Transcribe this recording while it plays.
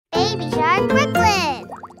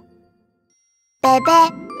Bebe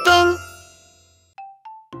Ding.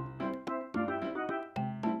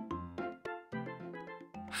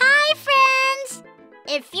 Hi, friends!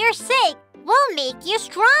 If you're sick, we'll make you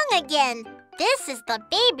strong again. This is the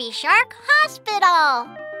Baby Shark Hospital.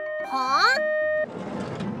 Huh?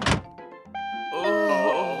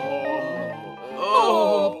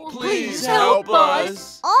 Oh, please help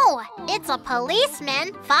us. Oh, it's a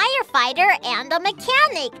policeman, firefighter, and a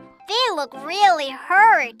mechanic. They look really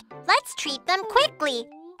hurt. Let's treat them quickly.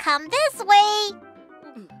 Come this way.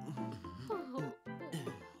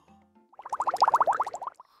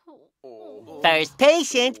 First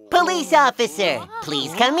patient, police officer.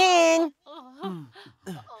 Please come in.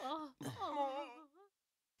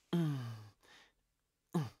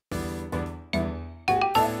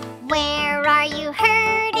 Where are you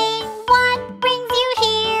hurting? What brings you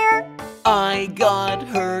here? I got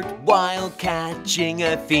hurt while catching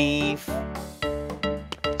a thief.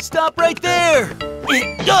 Stop right there!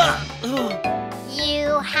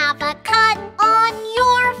 You have a cut on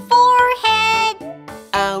your forehead.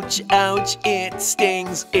 Ouch, ouch, it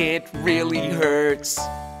stings, it really hurts.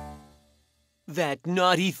 That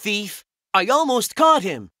naughty thief! I almost caught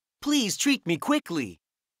him. Please treat me quickly.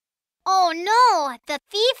 Oh no, the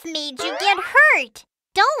thief made you get hurt.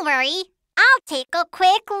 Don't worry, I'll take a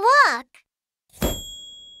quick look.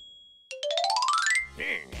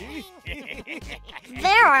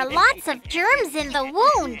 There are lots of germs in the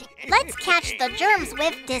wound. Let's catch the germs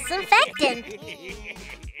with disinfectant.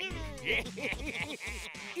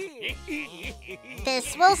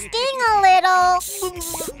 This will sting a little.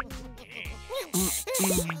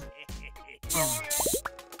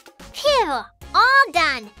 Phew, all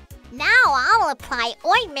done. Now I'll apply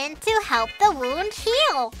ointment to help the wound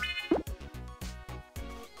heal.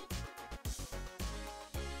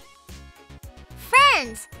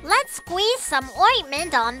 Friends, let's squeeze some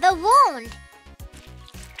ointment on the wound.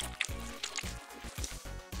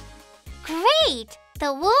 Great!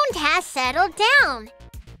 The wound has settled down.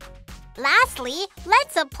 Lastly,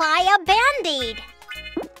 let's apply a Band-Aid.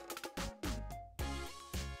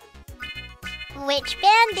 Which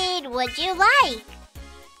Band-Aid would you like?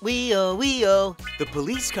 Wee-oh, the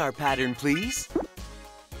police car pattern, please.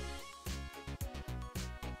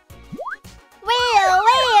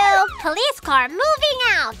 Wheel, police car moving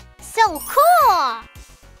out. So cool!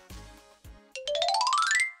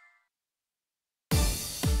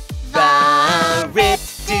 The rip,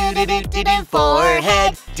 do-do-do-do-do,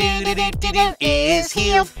 forehead, do-do-do-do-do, is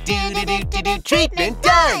healed, do-do-do-do-do, treatment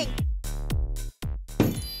done!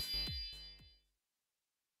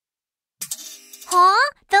 Huh?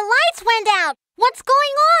 The lights went out! What's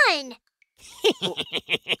going on?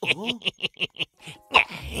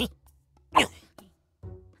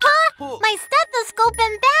 Huh? My stethoscope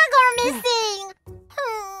and bag are missing!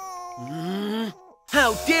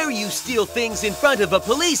 How dare you steal things in front of a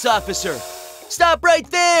police officer? Stop right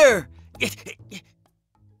there!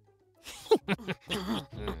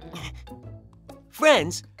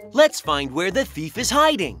 Friends, let's find where the thief is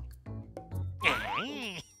hiding.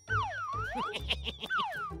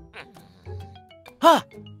 Huh!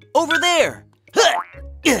 Over there!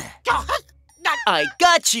 I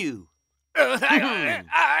got you!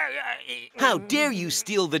 How dare you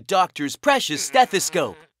steal the doctor's precious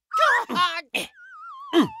stethoscope?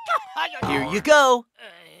 Here you go.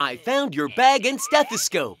 I found your bag and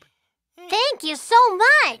stethoscope. Thank you so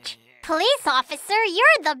much! Police officer,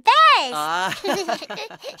 you're the best!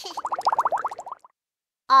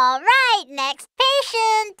 All right, next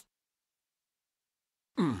patient!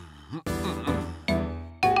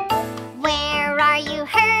 Where are you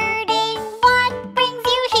hurting? What brings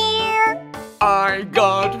you here? I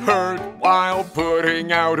got hurt while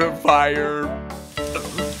putting out a fire.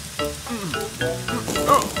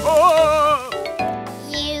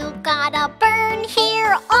 You got a burn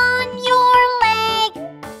here on your leg.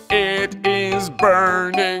 It is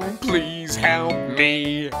burning. Please help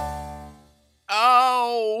me.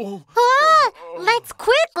 Ow! Let's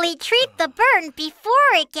quickly treat the burn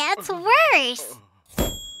before it gets worse.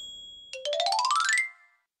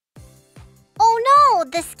 Oh no,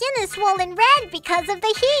 the skin is swollen red because of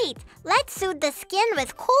the heat. Let's soothe the skin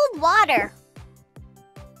with cold water.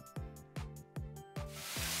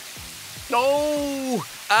 No!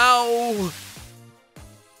 Ow!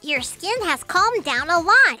 Your skin has calmed down a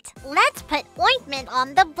lot. Let's put ointment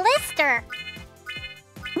on the blister.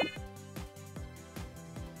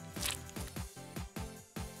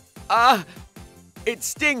 It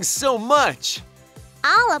stings so much.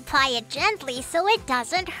 I'll apply it gently so it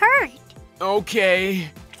doesn't hurt. Okay.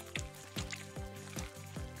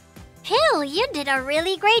 Phew, you did a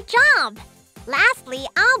really great job. Lastly,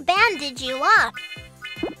 I'll bandage you up.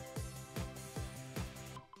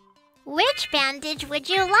 Which bandage would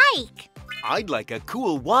you like? I'd like a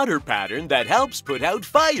cool water pattern that helps put out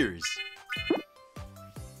fires.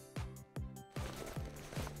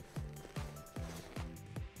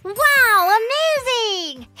 Wow,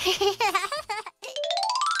 amazing!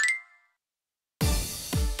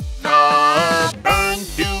 The burn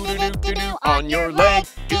doo-doo-doo-doo-doo on your leg.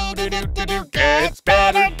 Doo-doo-doo-doo-doo gets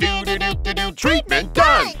better. Doo-doo-doo-doo-doo. Treatment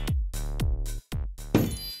done.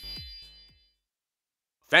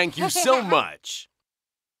 Thank you so much.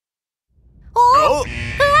 Oh!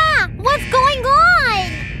 Oh, Ah, what's going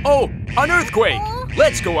on? oh, an earthquake!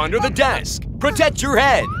 Let's go under the desk. Protect your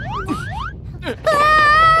head.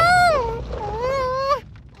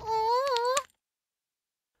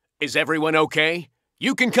 Is everyone okay?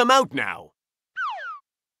 You can come out now.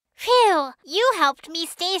 Phew, you helped me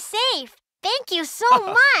stay safe. Thank you so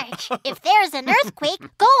much. If there's an earthquake,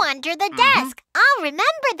 go under the desk. I'll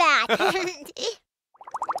remember that.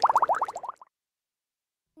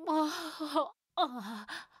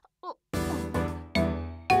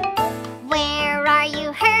 Where are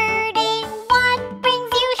you hurting? What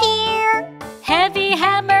brings you here? Heavy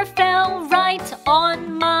hammer fell right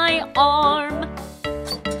on my arm.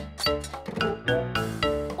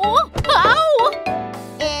 Oh, ow!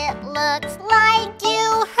 It looks like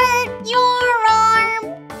you hurt your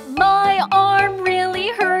arm. My arm really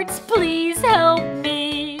hurts. Please help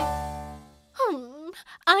me.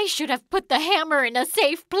 I should have put the hammer in a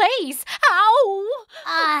safe place. Ow!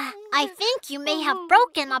 I think you may have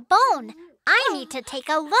broken a bone. I need to take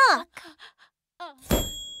a look.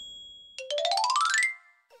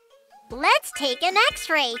 Let's take an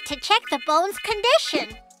x-ray to check the bone's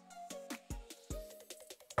condition.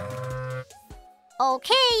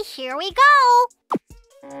 Okay, here we go.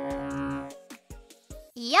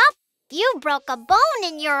 Yup, you broke a bone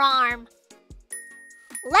in your arm.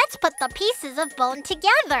 Let's put the pieces of bone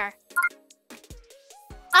together.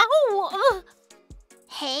 Ow!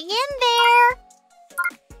 Hang in there.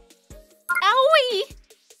 Owie!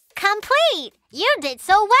 Complete! You did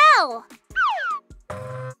so well!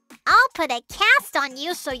 I'll put a cast on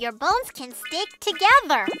you so your bones can stick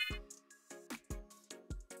together.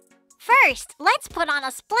 First, let's put on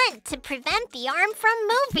a splint to prevent the arm from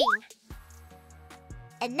moving.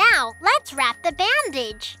 And now, let's wrap the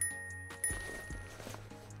bandage.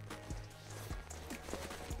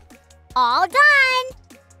 All done!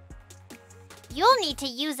 You'll need to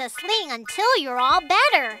use a sling until you're all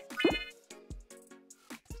better.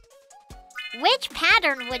 Which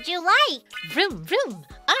pattern would you like? Vroom, vroom.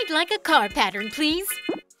 I'd like a car pattern, please.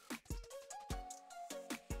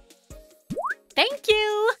 Thank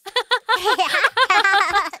you.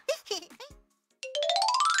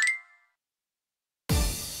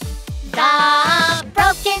 The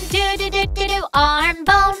broken doo-doo-doo-doo-doo arm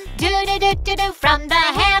bone doo-doo-doo-doo-doo from the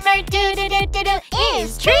hammer doo-doo-doo-doo-doo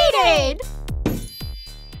is treated!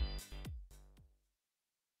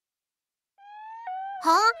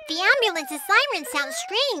 Huh? The ambulance's siren sounds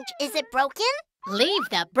strange. Is it broken? Leave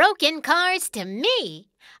the broken cars to me.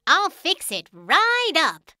 I'll fix it right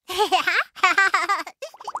up.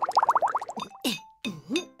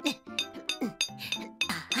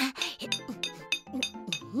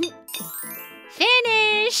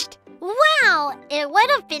 Finished. Wow! It would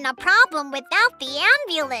have been a problem without the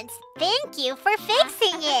ambulance. Thank you for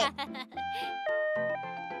fixing it.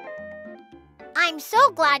 I'm so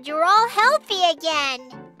glad you're all healthy again.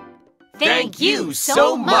 Thank you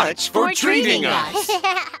so much for treating us.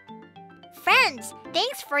 Friends,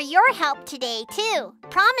 thanks for your help today, too.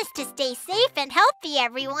 Promise to stay safe and healthy,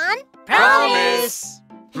 everyone. Promise.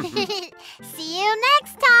 See you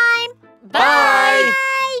next time. Bye.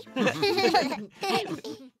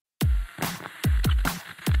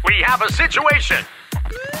 We have a situation.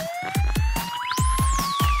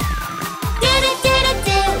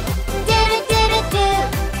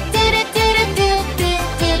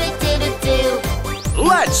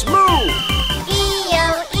 Let's move.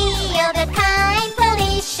 EO, the kind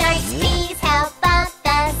police sharks, please help out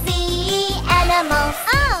the sea animals.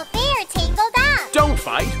 Oh, they are tangled up. Don't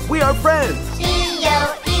fight. We are friends.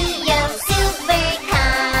 EO, super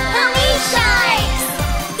kind police sharks.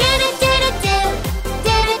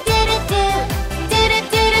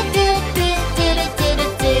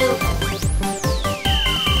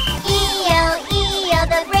 EO,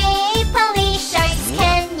 the brave police sharks,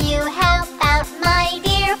 can you help out my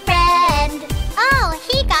dear friend? Oh,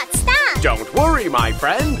 he got stuck. Don't worry, my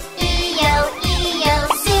friend. EO,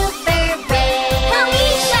 super brave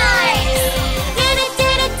police sharks.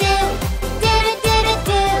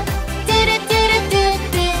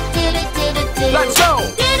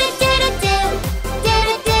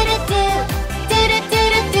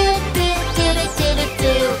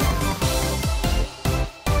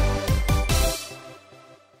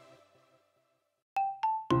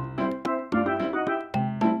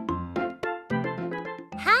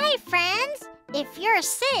 If you're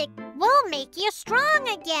sick, we'll make you strong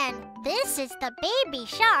again. This is the Baby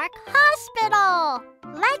Shark Hospital.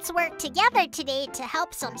 Let's work together today to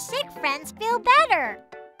help some sick friends feel better.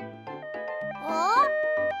 Oh?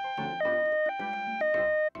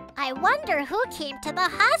 I wonder who came to the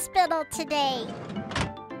hospital today.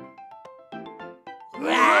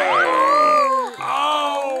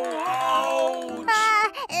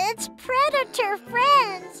 It's predator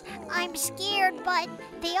friends. I'm scared, but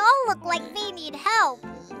they all look like they need help.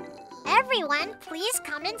 Everyone, please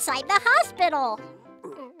come inside the hospital.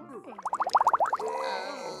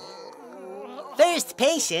 First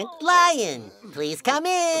patient, Lion. Please come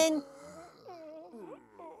in.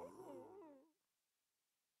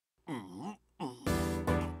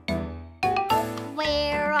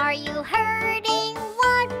 Where are you hurting?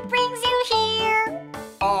 What brings you here?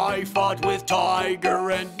 I fought with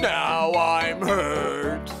Tiger and now I'm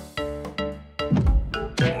hurt.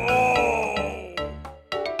 Oh!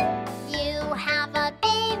 You have a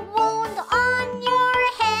big wound on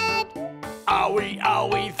your head. Owie,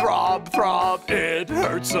 owie, throb, throb, it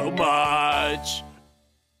hurts so much.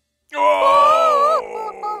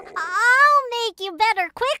 Oh! I'll make you better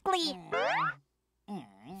quickly.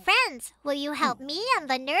 Friends, will you help me and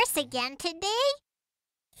the nurse again today?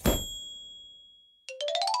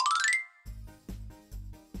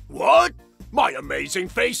 What? My amazing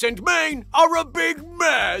face and mane are a big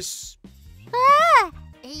mess.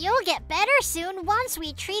 You'll get better soon once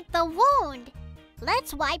we treat the wound.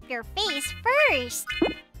 Let's wipe your face first.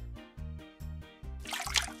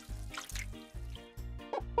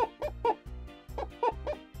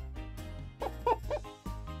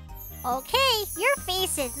 Okay, your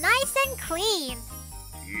face is nice and clean.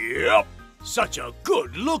 Yep, such a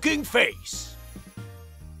good-looking face.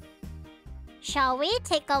 Shall we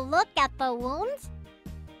take a look at the wounds?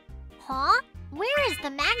 Huh? Where is the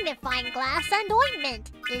magnifying glass and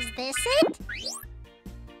ointment? Is this it?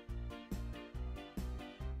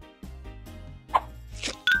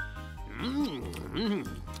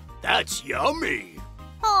 That's yummy.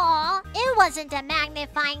 Aw, it wasn't a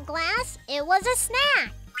magnifying glass. It was a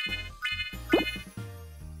snack.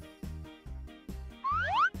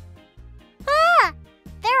 Ah!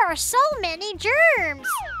 There are so many germs.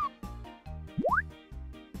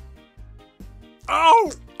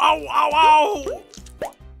 Ow! Ow, ow, ow!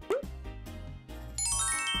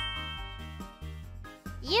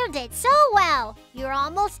 You did so well. You're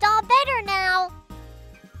almost all better now.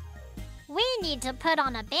 We need to put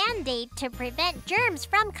on a Band-Aid to prevent germs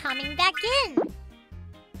from coming back in.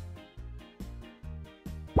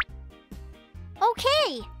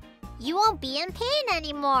 Okay, you won't be in pain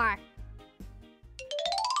anymore.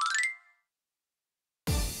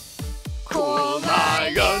 Cool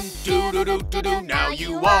lion, do-do-do-do-do, now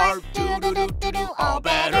you are do-do-do-do-do, all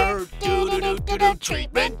better, do-do-do-do-do,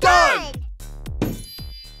 treatment done!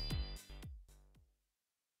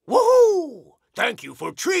 Woohoo! Thank you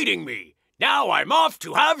for treating me. Now I'm off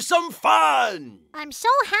to have some fun! I'm so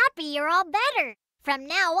happy you're all better. From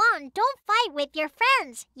now on, don't fight with your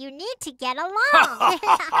friends. You need to get along.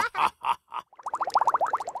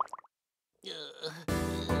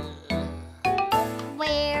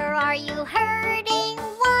 Where are you hurting?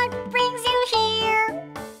 What brings you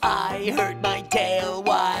here? I hurt my tail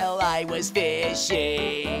while I was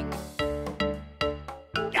fishing.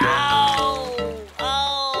 Ow!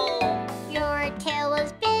 Oh! Your tail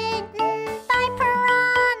was bitten by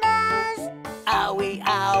piranhas. Owie,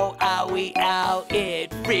 ow, owie, ow,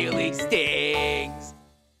 it really stings.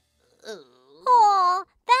 Oh,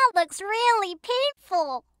 that looks really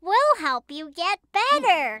painful. We'll help you get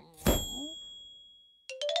better.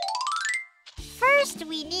 First,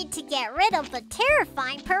 we need to get rid of the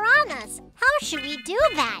terrifying piranhas. How should we do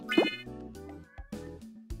that?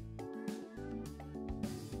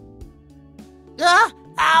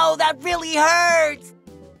 Ow, that really hurts.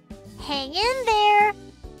 Hang in there.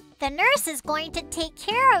 The nurse is going to take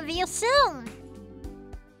care of you soon.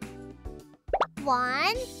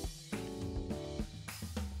 1,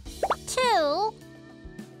 2,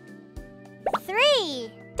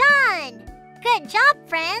 3. Done! Good job,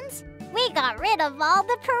 friends. We got rid of all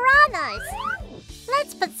the piranhas.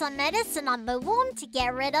 Let's put some medicine on the wound to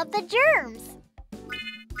get rid of the germs.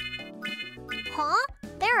 Huh?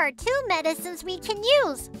 There are 2 medicines we can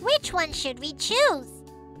use. Which one should we choose?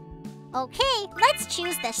 Okay, let's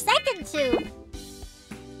choose the second tube.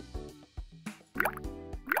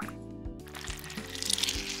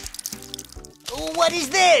 What is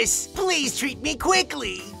this? Please treat me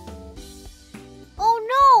quickly. Oh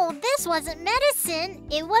no, this wasn't medicine.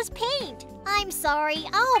 It was paint. I'm sorry.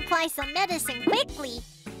 I'll apply some medicine quickly.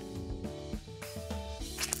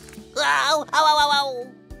 Ow, ow, ow, ow.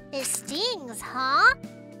 It stings, huh?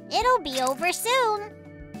 It'll be over soon.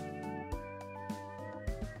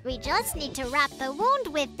 We just need to wrap the wound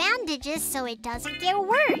with bandages so it doesn't get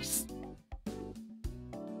worse.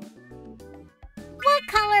 What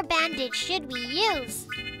color bandage should we use?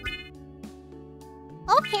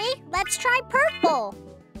 Okay, let's try purple.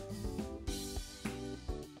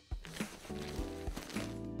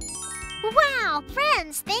 Wow,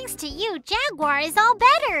 friends, thanks to you, Jaguar is all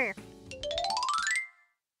better.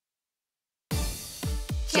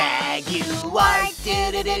 Jaguar,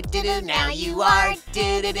 do-do-do-do-do, now you are,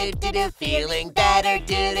 do-do-do-do-do, feeling better,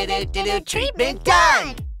 do-do-do-do-do, treatment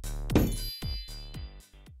done!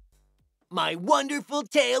 My wonderful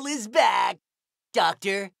tail is back!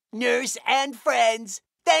 Doctor, nurse, and friends,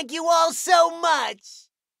 thank you all so much!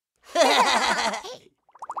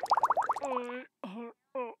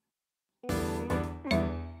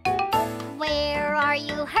 Where are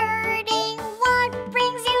you hurting? What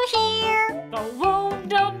brings you here? The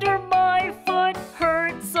wound under my foot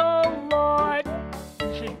hurts a lot.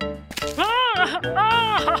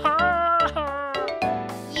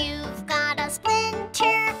 You've got a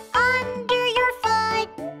splinter under your foot.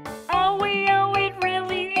 Owie, ow, it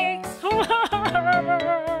really aches.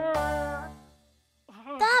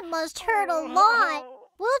 That must hurt a lot.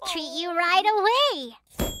 We'll treat you right away.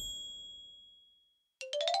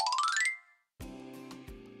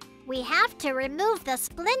 We have to remove the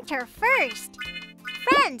splinter first.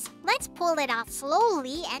 Friends, let's pull it out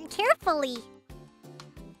slowly and carefully.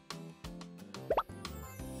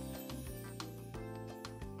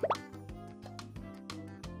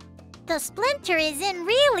 The splinter is in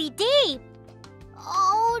really deep.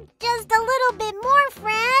 Oh, just a little bit more,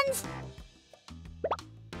 friends.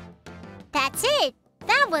 That's it.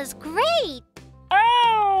 That was great.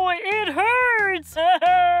 Ow, it hurts.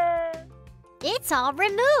 It's all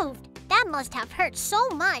removed. That must have hurt so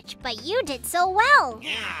much, but you did so well.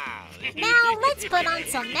 Now let's put on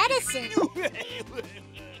some medicine.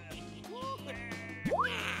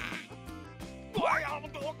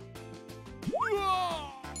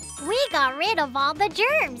 We got rid of all the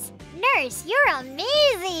germs. Nurse, you're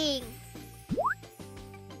amazing.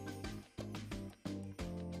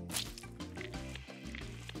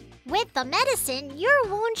 With the medicine, your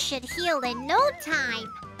wound should heal in no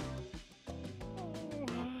time.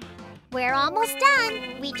 We're almost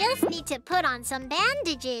done. We just need to put on some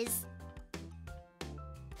bandages.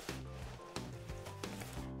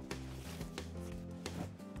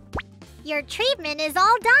 Your treatment is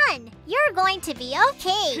all done. You're going to be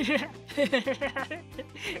okay.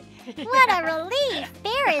 What a relief!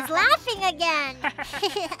 Bear is laughing again.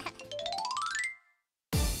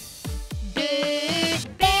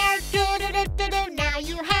 Big Bear, do-do-do-do-do. Now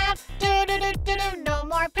you have do-do-do-do-do. No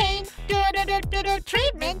more pain. Do-do-do-do-do.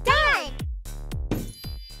 Treatment done.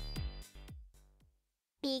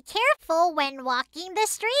 Be careful when walking the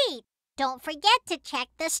street. Don't forget to check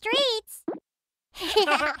the streets.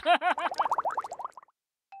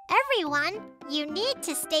 Everyone, you need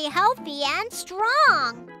to stay healthy and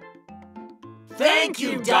strong. Thank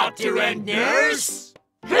you, doctor and nurse!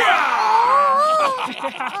 Phew.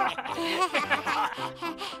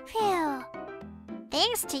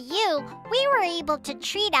 Thanks to you, we were able to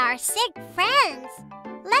treat our sick friends.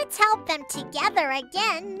 Let's help them together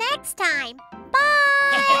again next time.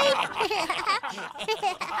 Bye!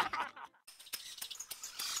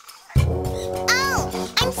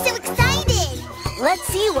 Oh, I'm so excited! Let's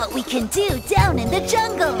see what we can do down in the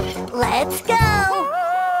jungle. Let's go!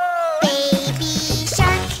 Baby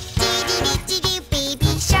shark, dee-dee-dee-dee-doo.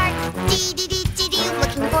 Baby shark, dee-dee-dee-dee-doo.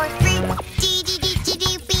 Looking for fruit,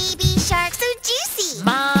 dee-dee-dee-dee-doo. Baby shark, so juicy.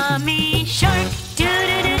 Mommy shark,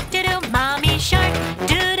 do-do-do-do-do. Mommy shark,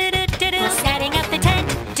 do-do-do-do-do. Setting up the tent,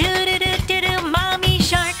 do-do-do-do-do. Mommy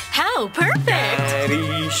shark, how perfect!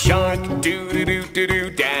 Daddy shark,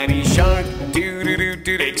 do-do-do-do-do. Daddy shark,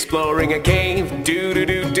 do-do-do-do-do. Exploring a cave,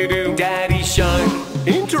 do-do-do-do-do. Daddy shark,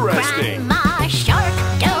 interesting. Grandma shark,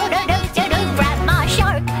 do-do-do-do-do. Grandma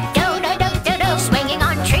shark, do-do-do-do-do. Swinging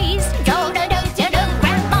on trees, do-do-do-do-do.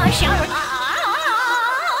 Grandma shark.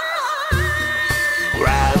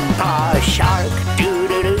 Grandpa Shark,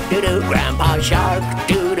 do-do-do-do-do. Grandpa Shark,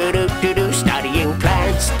 do-do-do-do-do. Studying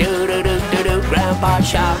plants, do-do-do-do-do. Grandpa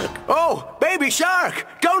Shark. Oh, baby shark,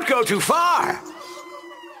 don't go too far.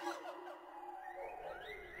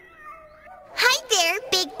 Hi there,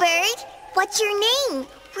 Big Bird. What's your name?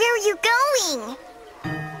 Where are you going?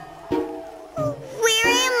 Where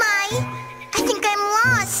am I? I think I'm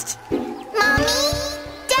lost. Mommy?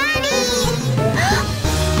 Daddy?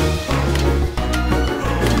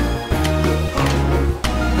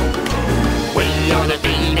 We are the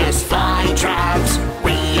Venus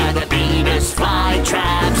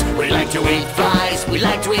We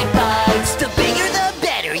like to eat bugs. The bigger the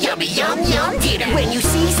better. Yummy, yum, yum dinner. When you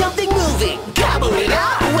see something moving, gobble it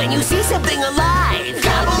up. When you see something alive,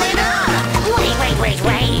 gobble it up.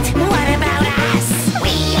 Wait. What about us?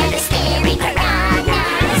 We are the scary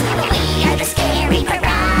piranhas. We are the scary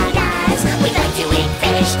piranhas. We like to eat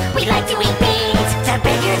fish. We like to eat meat. The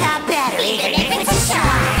bigger the better, Even if it's a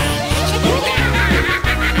shark.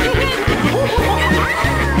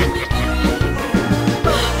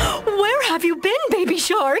 Where have you been, baby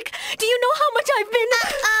shark? Do you know how much I've been...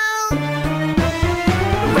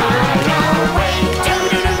 Run away,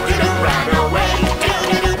 do-do-do-do-do, run away,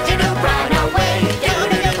 do-do-do-do-do, run away,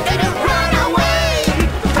 do-do-do-do-do, run away.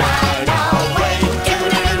 Run away,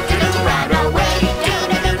 do-do-do-do-do, run away,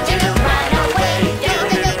 do-do-do-do-do, run away,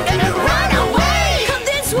 do-do-do-do-do, run away. Come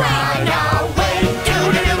this way! Run away,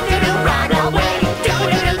 do-do-do-do-do, run away,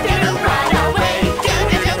 do-do-do-do-do, run away,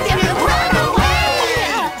 do-do-do-do-do, run away.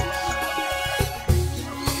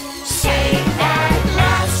 Save at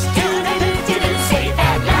last, do-do-do-do-do, save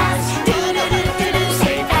at last, do-do-do-do-do,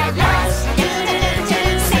 save at last,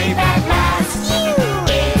 do-do-do-do-do, save at last.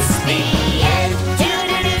 It's the end,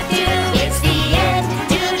 do-do-do-do-do, it's the end,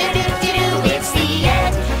 do-do-do-do-do, it's the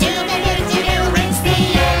end, do-do-do-do-do, it's the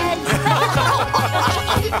end.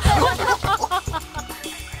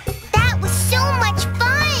 That was so much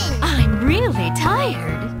fun! I'm really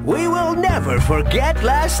tired. We will never forget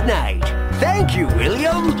last night. Thank you,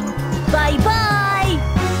 William. Bye-bye!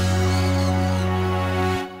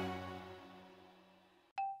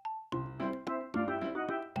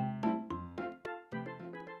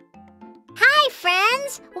 Hi,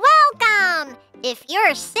 friends! Welcome! If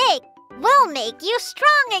you're sick, we'll make you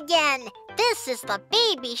strong again. This is the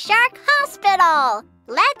Baby Shark Hospital.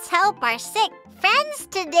 Let's help our sick friends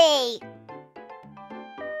today.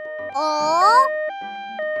 Oh,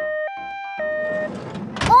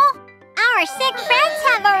 our sick friends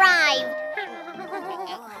have arrived.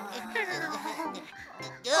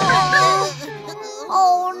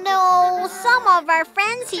 Oh no, some of our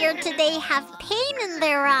friends here today have pain in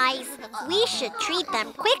their eyes. We should treat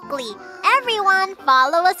them quickly. Everyone,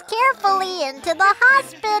 follow us carefully into the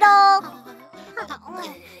hospital.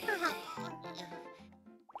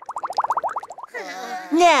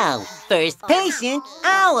 Now, first patient,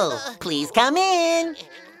 Owl. Please come in.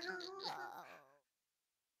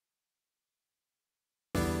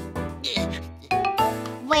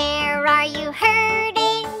 Where are you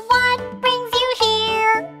hurting? What brings you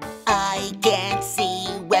here? I can't see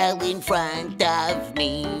well in front of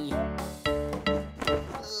me.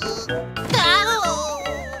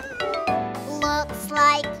 Looks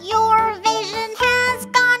like your vision has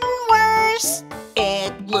gotten worse.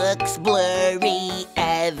 It looks blurry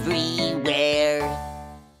everywhere.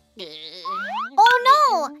 Oh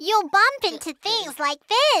no! You'll bump into things like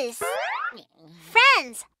this.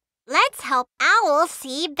 Friends, let's help Owl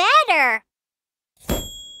see better.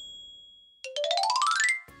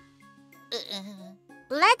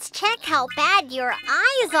 Let's check how bad your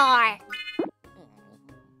eyes are.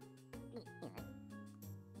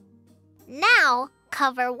 Now,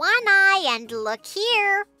 cover one eye and look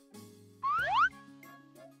here.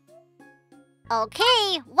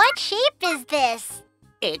 Okay, what shape is this?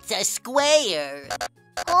 It's a square.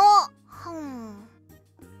 Oh,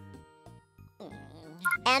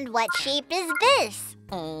 And what shape is this?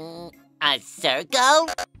 A circle?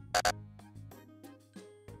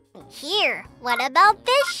 Here, what about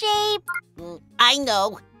this shape? I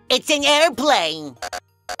know. It's an airplane.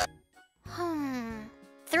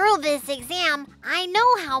 Through this exam, I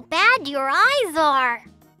know how bad your eyes are.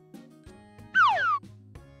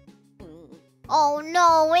 Oh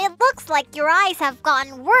no, it looks like your eyes have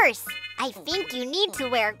gotten worse. I think you need to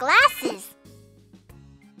wear glasses.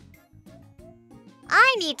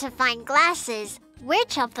 I need to find glasses.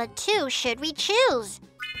 Which of the two should we choose?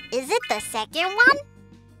 Is it the second one?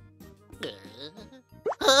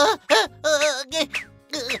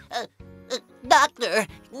 Doctor,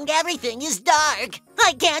 everything is dark.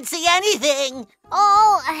 I can't see anything.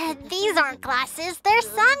 Oh, these aren't glasses, they're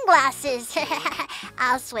sunglasses.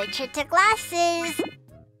 I'll switch it to glasses.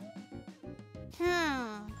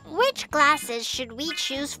 Which glasses should we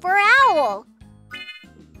choose for Owl?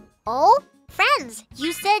 Oh, friends,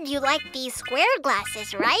 you said you like these square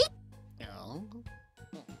glasses, right?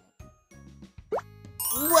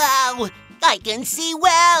 Wow, I can see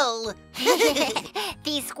well.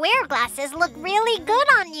 These square glasses look really good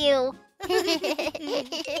on you.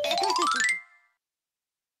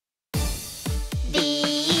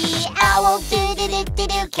 The owl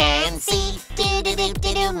do-do-do-do-do can see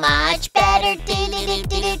do-do-do-do-do much better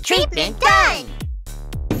do-do-do-do-do treatment done.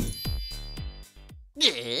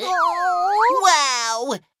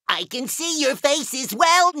 Wow! I can see your faces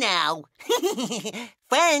well now.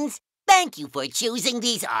 Friends, thank you for choosing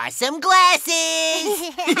these awesome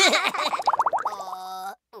glasses.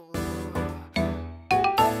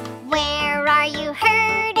 Where are you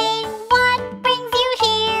hurting? What brings you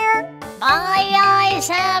here? My eyes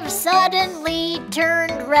have suddenly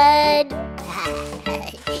turned red.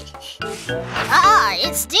 Ah,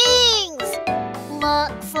 it stings!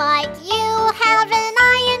 Looks like you have an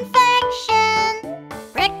eye infection.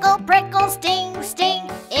 Prickle, prickle, sting, sting.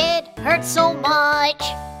 It hurts so much.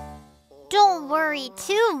 Don't worry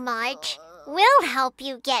too much. We'll help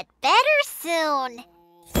you get better soon.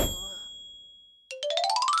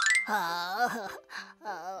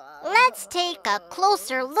 Let's take a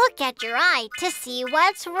closer look at your eye to see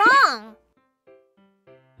what's wrong.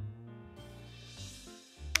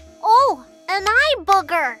 Oh, an eye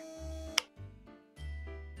booger.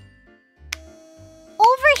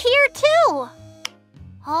 Over here too.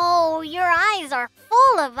 Oh, your eyes are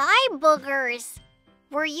full of eye boogers.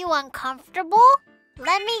 Were you uncomfortable?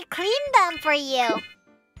 Let me clean them for you.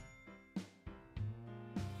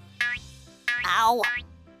 Ow.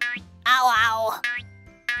 Ow, ow.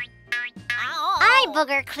 Ow. Eye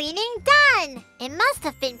booger cleaning done. It must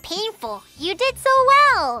have been painful. You did so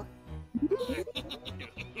well.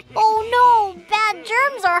 Oh no, bad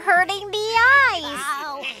germs are hurting the eyes.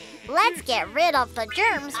 Ow. Let's get rid of the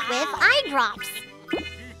germs with eye drops.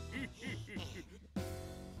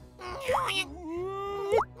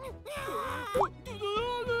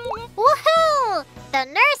 Woohoo! The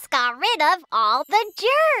nurse got rid of all the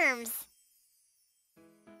germs.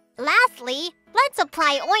 Lastly, let's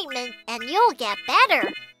apply ointment and you'll get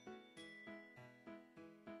better.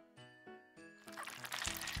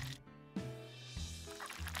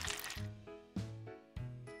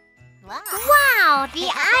 Wow, the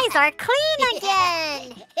eyes are clean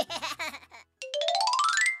again.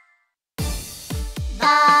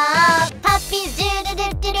 The puppies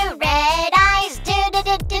do-do-do-do-do, red eyes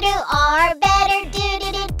do-do-do-do-do, are better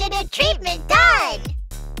do-do-do-do-do, treatment done!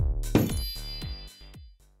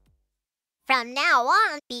 From now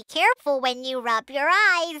on, be careful when you rub your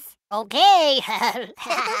eyes. Okay.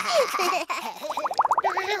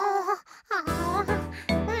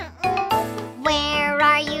 Where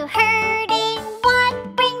are you hurting?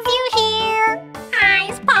 What brings you here?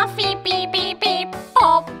 Eyes puffy, beep, beep, beep,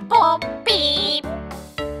 pop, pop, beep.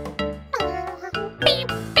 Beep,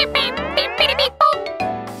 beep, beep, beep, beep, beep, pop.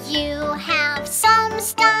 You have some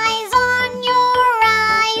styes on your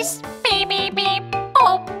eyes. Beep, beep, beep,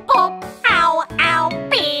 pop, pop, ow, ow,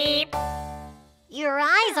 beep. Your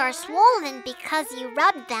eyes are swollen because you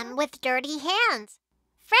rubbed them with dirty hands.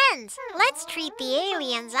 Friends, let's treat the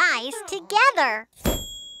alien's eyes together.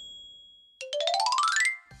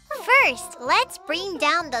 First, let's bring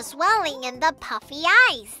down the swelling in the puffy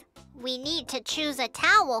eyes. We need to choose a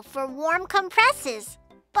towel for warm compresses.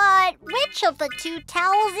 But which of the two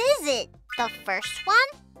towels is it? The first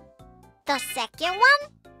one? The second one?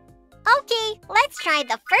 Okay, let's try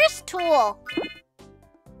the first tool.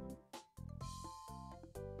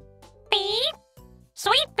 Beep,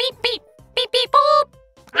 sweet beep, beep, beep, beep, boop.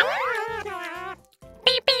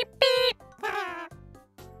 Beep, beep, beep.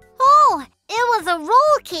 Oh, it was a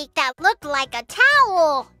roll cake that looked like a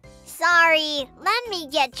towel. Sorry, let me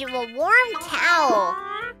get you a warm towel.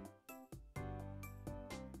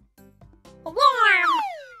 Warm.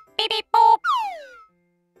 Beep, beep, boop.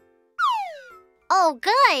 Oh,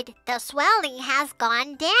 good. The swelling has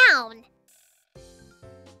gone down.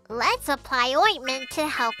 Let's apply ointment to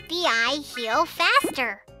help the eye heal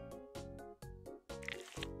faster.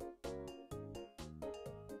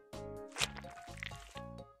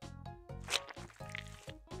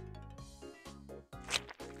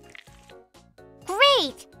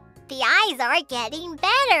 Great! The eyes are getting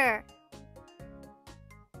better.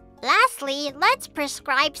 Lastly, let's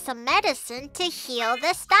prescribe some medicine to heal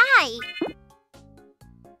the sty.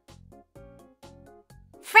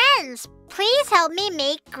 Friends, please help me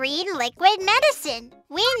make green liquid medicine.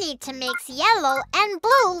 We need to mix yellow and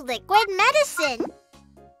blue liquid medicine.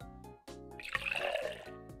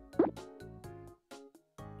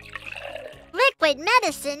 Liquid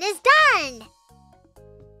medicine is done.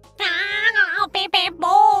 Ow, beep, beep,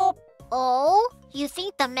 boop. Oh, you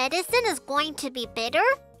think the medicine is going to be bitter?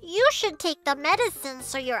 You should take the medicine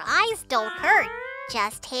so your eyes don't hurt.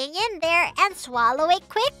 Just hang in there and swallow it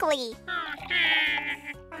quickly.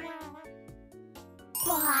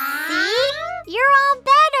 See? You're all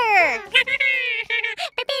better. Beep,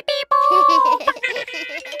 beep, beep, boop.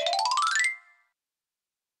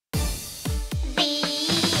 The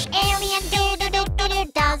alien do-do-do-do-do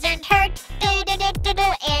doesn't hurt. Do-do-do-do-do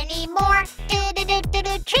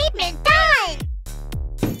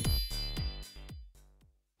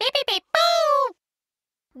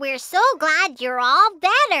We're so glad you're all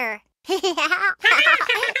better.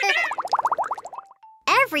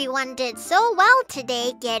 Everyone did so well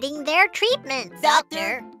today getting their treatments.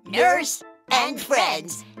 Doctor, nurse, and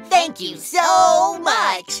friends, thank you so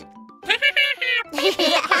much.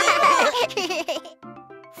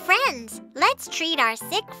 Friends, let's treat our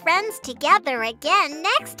sick friends together again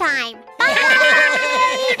next time. Bye!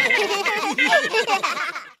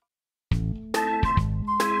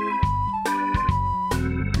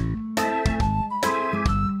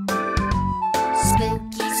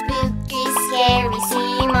 Spooky, spooky, scary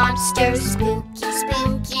sea monster. Spooky,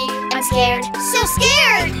 spooky, I'm scared, so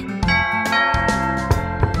scared!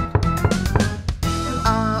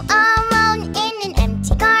 All alone in an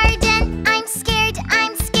empty garden. I'm scared,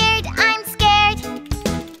 I'm scared, I'm scared.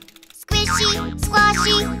 Squishy,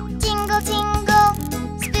 squashy, tingle, tingle.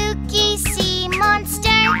 Spooky sea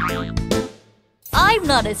monster. I'm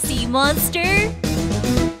not a sea monster.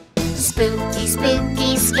 Spooky,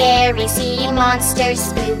 spooky, scary sea monster.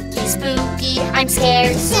 Spooky, spooky, I'm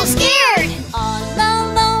scared, so scared! All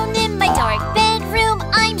alone in my dark bedroom.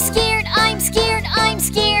 I'm scared, I'm scared, I'm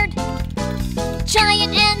scared.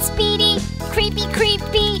 Giant and speedy, creepy,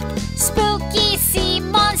 creepy, spooky sea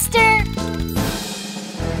monster.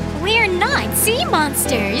 We're not sea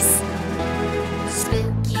monsters.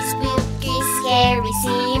 Spooky, spooky, scary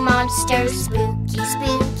sea monster. Spooky,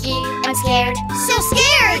 spooky, I'm scared, so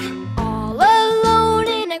scared! All alone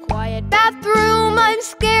in a quiet bathroom. I'm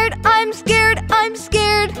scared, I'm scared, I'm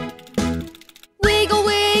scared. Wiggle,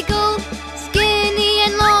 wiggle, skinny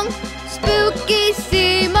and long, spooky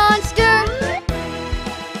sea monster.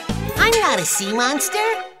 I'm not a sea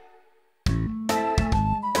monster.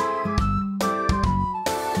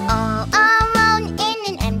 All alone in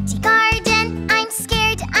an empty garden. I'm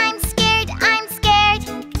scared, I'm scared, I'm scared.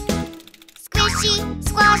 Squishy,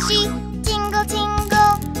 squashy, tingle,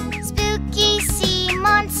 tingle. Spooky sea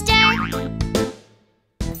monster.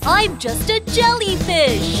 I'm just a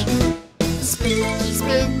jellyfish. Spooky,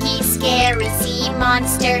 spooky, scary sea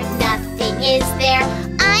monster. Nothing is there.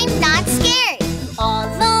 I'm not scared. All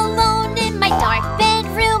alone in my dark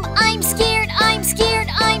bedroom. I'm scared, I'm scared,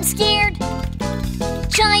 I'm scared.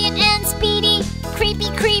 Giant and speedy, creepy,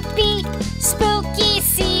 creepy, spooky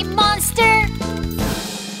sea monster.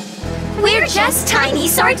 We're just tiny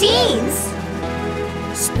sardines.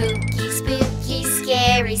 Spooky, spooky,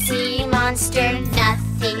 scary sea monster.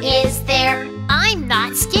 Nothing is there. I'm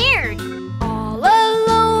not scared. All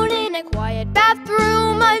alone in a quiet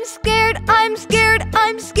bathroom. I'm scared, I'm scared,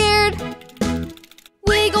 I'm scared.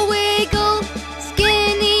 Wiggle, wiggle,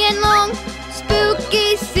 skinny and long,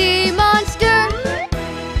 spooky sea monster.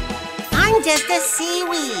 I'm just a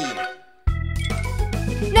seaweed.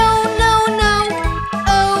 No, no, no,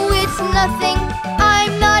 oh, it's nothing.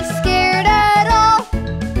 I'm not scared at all.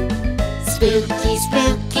 Spooky,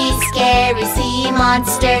 spooky, scary sea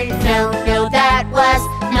monster. No, no, that was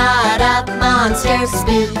not a monster.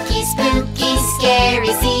 Spooky, spooky,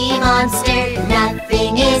 scary sea monster.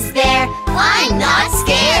 Nothing is there. I'm not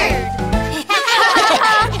scared.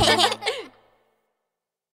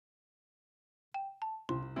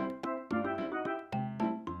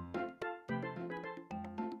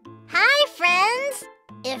 Hi, friends!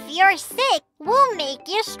 If you're sick, we'll make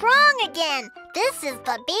you strong again. This is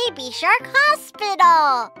the Baby Shark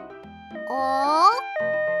Hospital. Oh.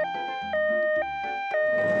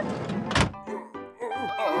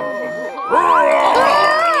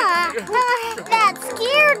 That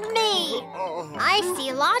scared me. I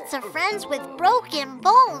see lots of friends with broken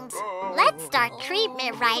bones. Let's start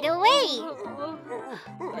treatment right away.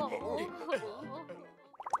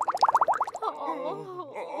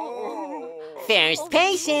 First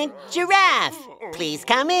patient, Giraffe. Please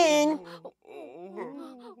come in.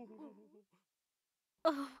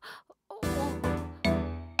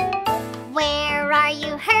 Where are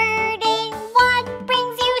you hurting? What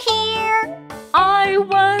brings you here? I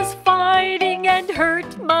was fighting and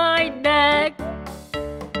hurt my neck.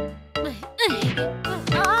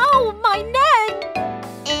 Ow, my neck!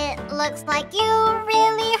 It looks like you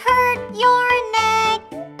really hurt your neck.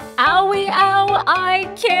 Owie, ow, I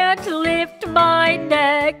can't lift my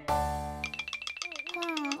neck.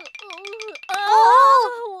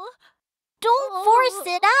 Oh! Don't force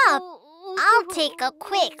it up. I'll take a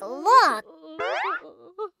quick look.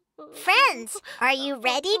 Friends, are you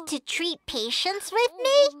ready to treat patients with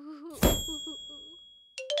me?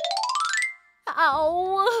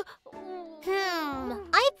 Ow!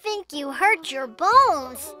 I think you hurt your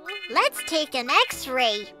bones. Let's take an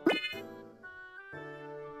x-ray.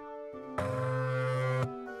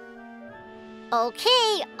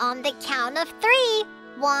 Okay, on the count of 3.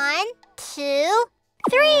 1, 2,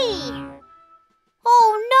 3.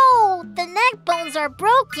 Oh no! The neck bones are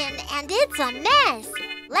broken and it's a mess.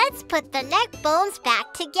 Let's put the neck bones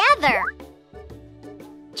back together.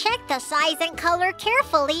 Check the size and color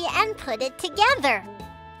carefully and put it together.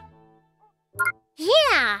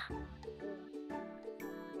 Yeah!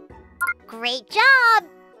 Great job!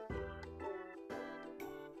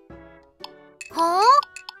 Huh?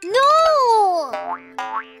 No!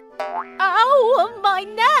 Ow, my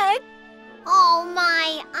neck! Oh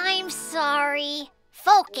my, I'm sorry.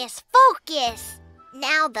 Focus, focus!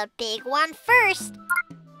 Now the big one first.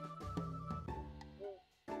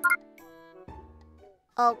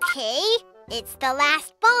 Okay, it's the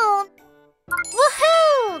last bone.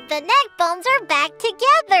 Woohoo! The neck bones are back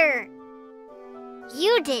together.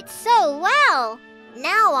 You did so well.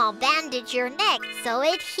 Now I'll bandage your neck so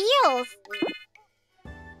it heals.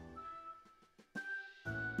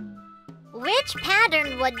 Which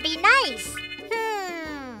pattern would be nice?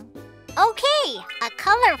 Okay, a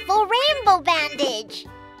colorful rainbow bandage.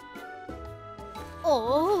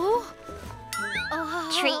 Oh.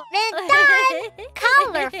 Treatment done!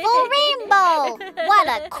 Colorful rainbow! What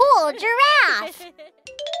a cool giraffe!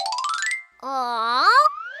 Aww!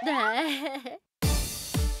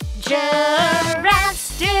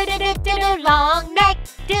 Giraffes, do-do-do-do-do, long neck,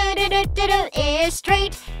 do-do-do-do-do, is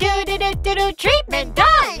straight, do-do-do-do-do, treatment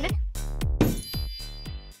done!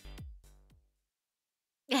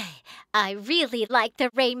 I really like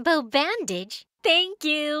the rainbow bandage. Thank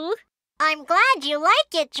you. I'm glad you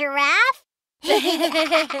like it, Giraffe.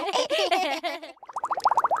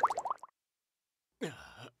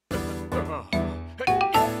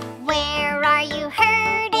 Where are you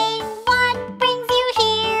hurting? What brings you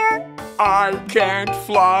here? I can't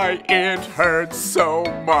fly, it hurts so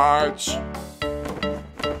much.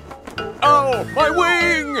 Oh, my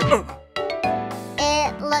wing!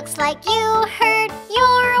 It looks like you hurt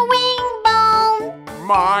your wing bone.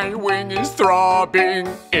 My wing is throbbing,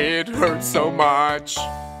 it hurts so much.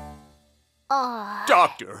 Oh,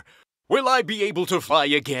 Doctor, will I be able to fly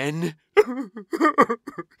again?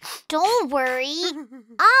 don't worry.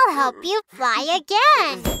 I'll help you fly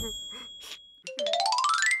again.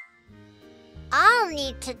 I'll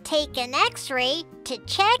need to take an x-ray to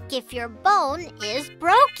check if your bone is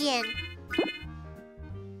broken.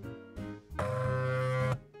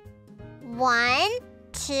 1,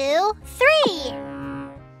 2, 3.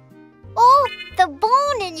 Oh, the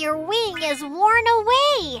bone in your wing is worn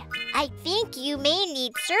away. I think you may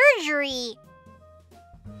need surgery.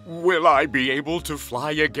 Will I be able to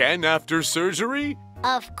fly again after surgery?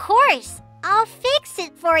 Of course, I'll fix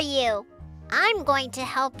it for you. I'm going to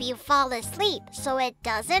help you fall asleep so it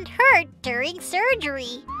doesn't hurt during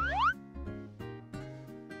surgery.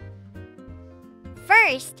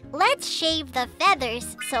 First, let's shave the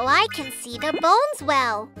feathers so I can see the bones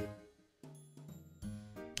well.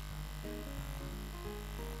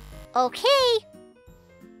 Okay.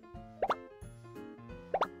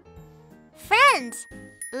 Friends,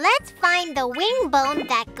 let's find the wing bone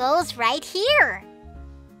that goes right here.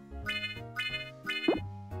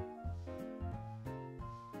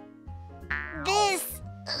 This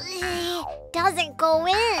doesn't go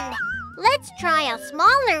in. Let's try a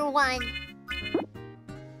smaller one.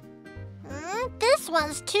 This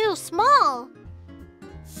one's too small.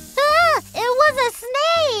 Ah, it was a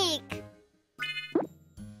snake!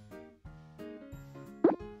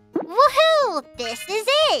 Woohoo! This is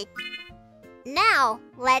it! Now,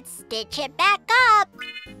 let's stitch it back up.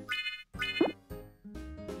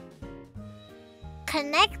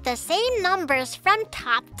 Connect the same numbers from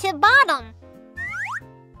top to bottom.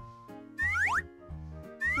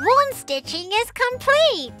 Wound stitching is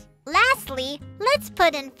complete. Lastly, let's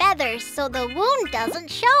put in feathers so the wound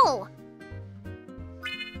doesn't show.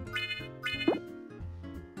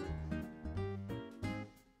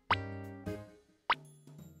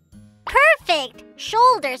 Perfect!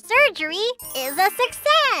 Shoulder surgery is a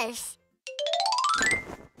success!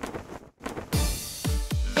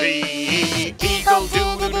 The eagle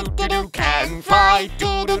doo-doo-doo-doo can fly,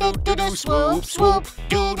 doo-doo-doo-doo-doo, swoop, swoop,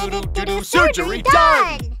 doo-doo-doo-doo-doo, surgery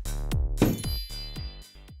done!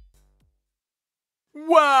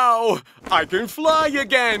 Wow! I can fly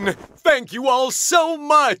again! Thank you all so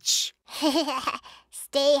much!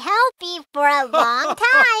 Stay healthy for a long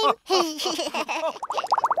time!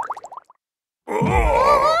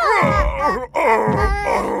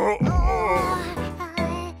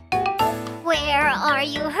 Where are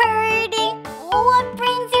you hurting? What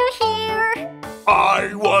brings you here?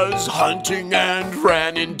 I was hunting and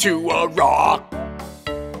ran into a rock.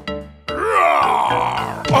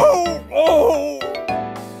 Oh, oh!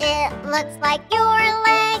 It looks like your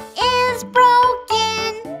leg is broken.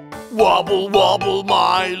 Wobble, wobble,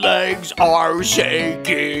 my legs are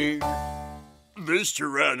shaking. This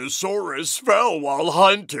Tyrannosaurus fell while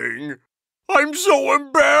hunting. I'm so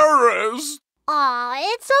embarrassed. Aw,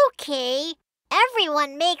 it's okay.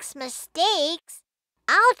 Everyone makes mistakes.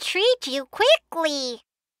 I'll treat you quickly.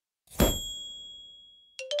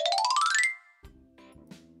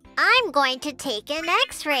 I'm going to take an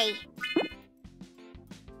X-ray.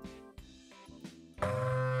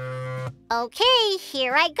 Okay,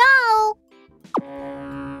 here I go.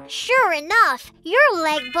 Sure enough, your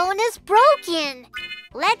leg bone is broken.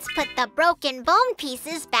 Let's put the broken bone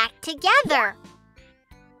pieces back together.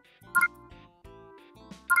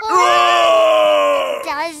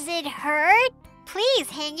 Does it hurt? Please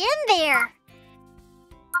hang in there.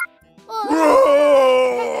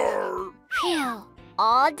 Phew,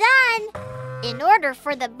 all done. In order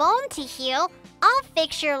for the bone to heal, I'll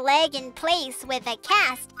fix your leg in place with a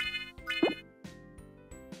cast.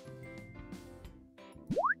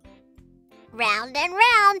 Round and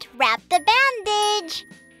round, wrap the bandage.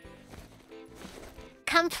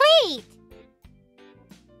 Complete.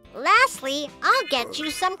 Lastly, I'll get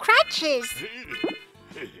you some crutches.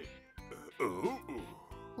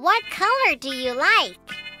 What color do you like?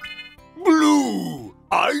 Blue!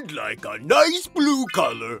 I'd like a nice blue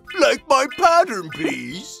color, like my pattern,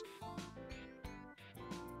 please.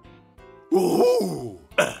 Ooh!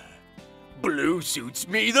 Blue suits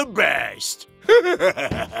me the best.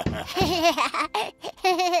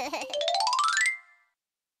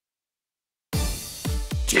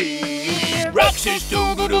 T-Rex's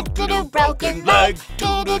doo-doo-doo-doo broken leg,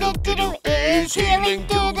 doo-doo-doo-doo is healing,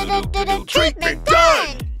 doo-doo-doo-doo treatment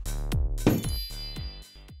done.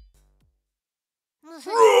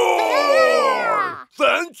 Roar!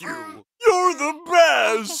 Thank you. You're the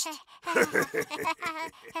best.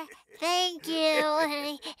 Thank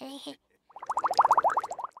you.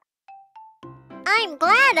 I'm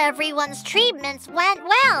glad everyone's treatments went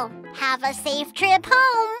well. Have a safe trip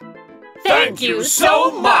home. Thank you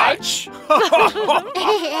so much.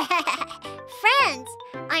 Friends,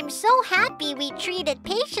 I'm so happy we treated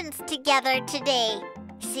patients together today.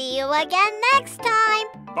 See you again next time.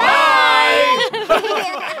 Bye.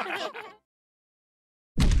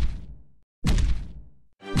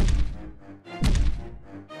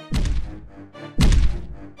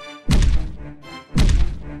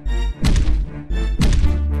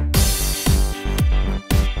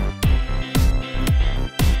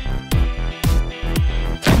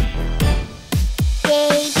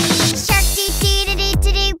 Baby shark do do do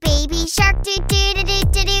do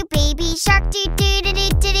do do, baby shark do do do do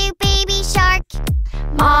do do, baby shark.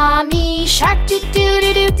 Mommy shark do do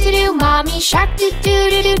do do do do. Mommy shark do do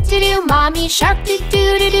do do do do. Mommy shark do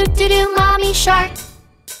do do do do do. Mommy shark.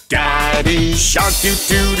 Daddy shark do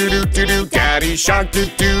do do do do do. Daddy shark do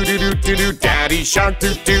do do do do do. Daddy shark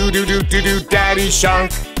do do do do do do. Daddy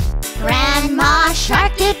shark. Grandma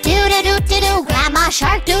shark do do do do do do. Grandma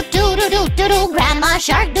shark do do do do do do. Grandma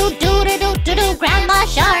shark do do do do do do. Grandma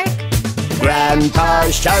shark. Grandpa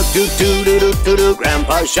shark do do do do do do.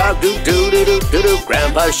 Grandpa shark do do do do do do.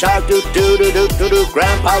 Grandpa shark do do do do do do.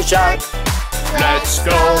 Grandpa shark. Let's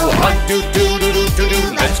go hunt do do do do do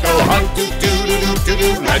do. Let's go hunt do do do do do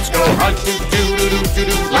do. Let's go hunt do do do do do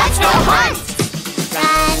do. Let's go hunt.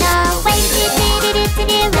 Run away do do do do do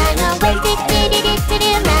do. Run away do do do do do do.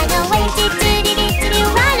 Run away do do do do do do.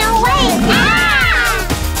 Run away. Ah!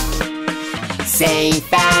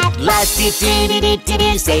 Safe at last do do do do do do.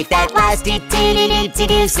 Safe at last do do do do do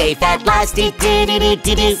do. Safe at last do do do do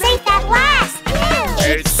do do. Safe at last.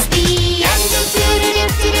 It's The end do do do do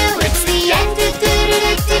do do. It's the end do do do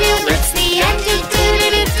do do do. It's the end do do do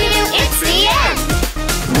do do do. It's the end.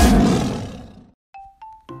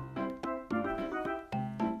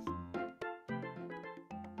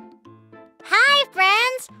 Hi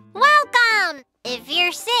friends, welcome. If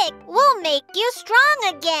you're sick, we'll make you strong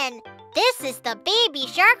again. This is the Baby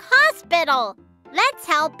Shark Hospital. Let's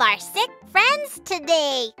help our sick friends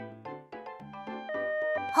today.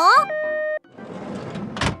 Huh?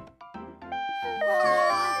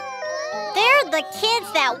 They're the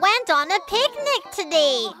kids that went on a picnic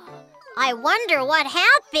today. I wonder what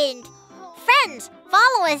happened. Friends,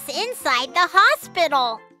 follow us inside the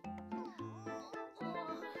hospital.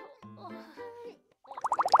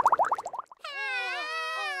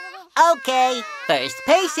 Okay, first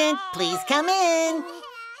patient, please come in.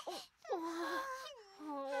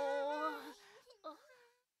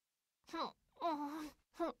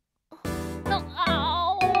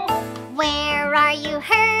 Where are you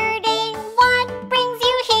hurting? What brings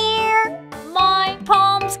you here? My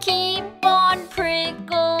palms keep on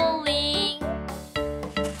prickling.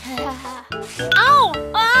 Ow!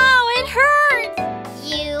 Ow!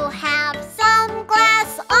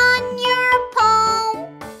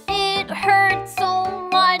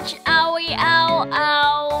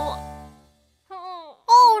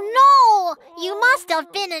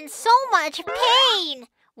 so much pain.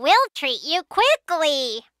 We'll treat you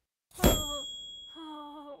quickly.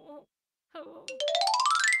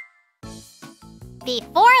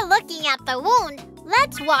 Before looking at the wound,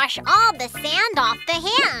 let's wash all the sand off the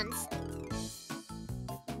hands.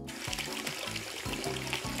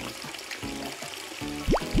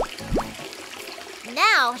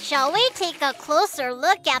 Now, shall we take a closer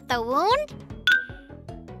look at the wound?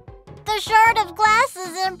 The shard of glass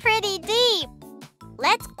isn't pretty deep.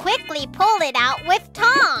 Let's quickly pull it out with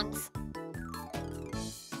tongs.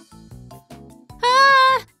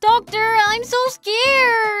 Ah, doctor, I'm so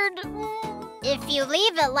scared. If you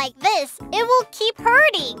leave it like this, it will keep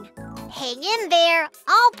hurting. Hang in there.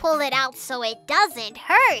 I'll pull it out so it doesn't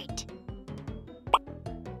hurt.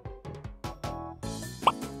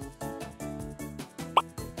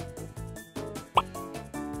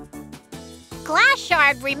 Glass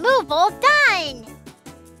shard removal done!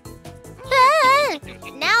 Ah,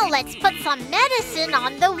 now let's put some medicine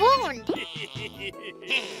on the wound.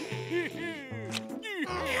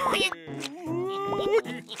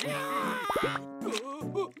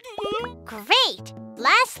 Great!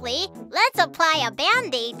 Lastly, let's apply a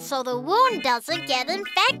Band-Aid so the wound doesn't get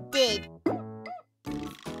infected.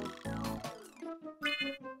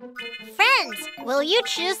 Friends, will you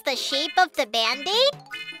choose the shape of the Band-Aid?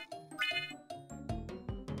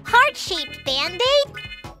 Heart-shaped Band-Aid?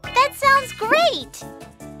 That sounds great!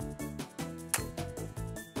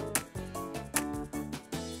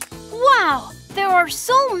 Wow, there are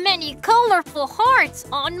so many colorful hearts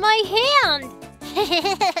on my hand.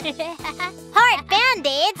 Heart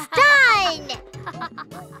Band-Aids done!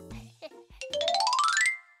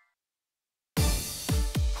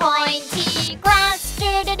 Pointy glass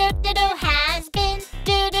do-do-do-do-do has been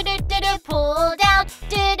do-do-do-do-do pulled out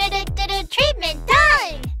do-do-do-do-do treatment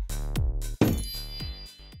done!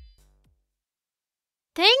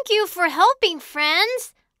 Thank you for helping,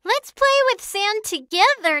 friends. Let's play with sand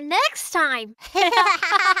together next time.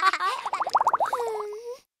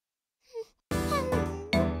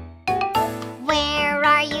 Where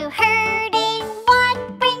are you hurting?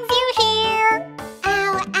 What brings you here?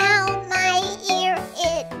 Ow, ow, my ear,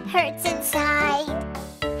 it hurts inside.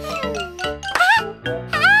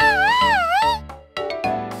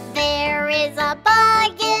 There is a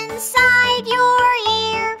bug inside your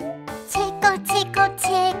ear. Tickle, tickle,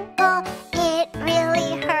 tickle, it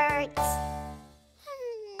really hurts.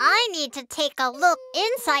 I need to take a look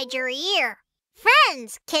inside your ear.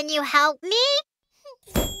 Friends, can you help me?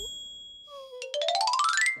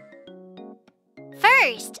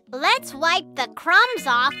 First, let's wipe the crumbs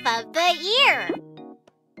off of the ear.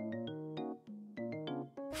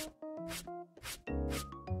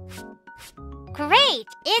 Great,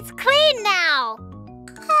 it's clean now.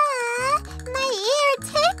 My ear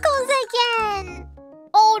tickles again.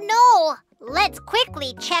 Oh no, let's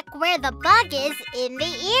quickly check where the bug is in the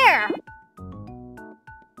ear.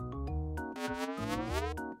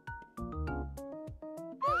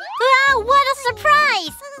 Ah, what a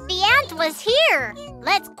surprise! The ant was here.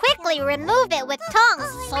 Let's quickly remove it with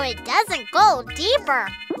tongs so it doesn't go deeper.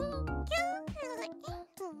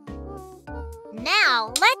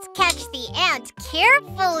 Now, let's catch the ant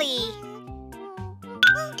carefully.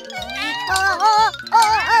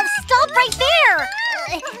 Stop right there!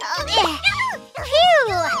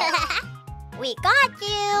 Phew! We got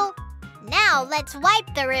you! Now, let's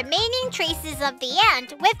wipe the remaining traces of the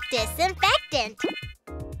ant with disinfectant.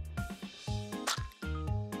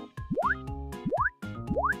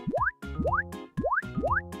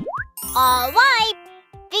 All wipe!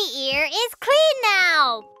 The ear is clean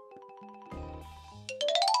now!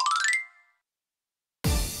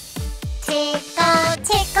 Tickle,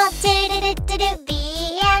 tickle, do-do-do-do-do, the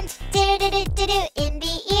ant, do-do-do-do-do, in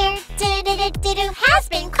the ear, do-do-do-do-do, has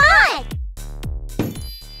been caught!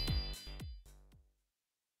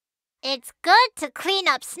 It's good to clean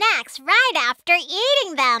up snacks right after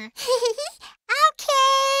eating them.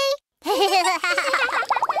 Okay!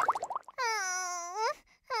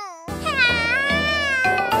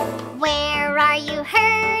 Where are you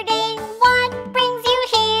hurting? What brings you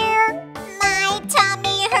here? My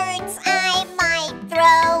tummy hurts, I might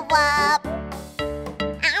throw up.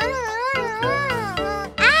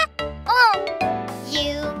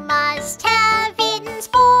 You must have eaten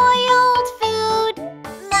spoiled food.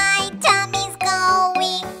 My tummy's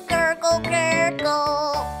going gurgle,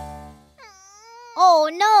 gurgle. Oh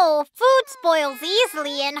no, food spoils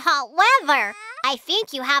easily in hot weather. I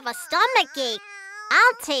think you have a stomachache.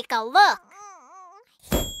 I'll take a look.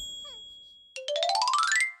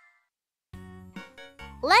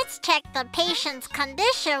 Let's check the patient's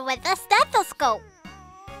condition with a stethoscope.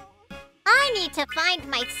 I need to find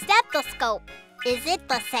my stethoscope. Is it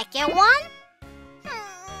the second one?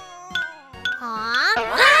 Huh?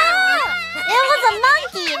 Ah! It was a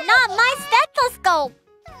monkey, not my stethoscope.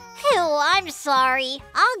 Phew, I'm sorry.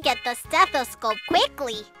 I'll get the stethoscope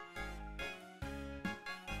quickly.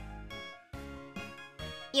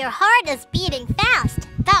 Your heart is beating fast.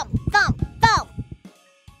 Thump, thump, thump.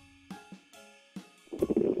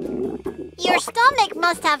 Your stomach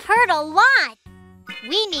must have hurt a lot.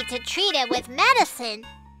 We need to treat it with medicine.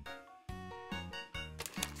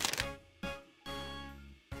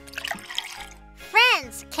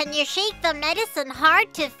 Friends, can you shake the medicine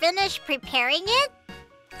hard to finish preparing it?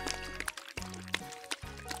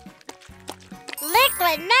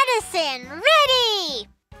 Liquid medicine, ready!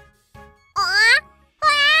 I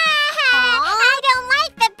don't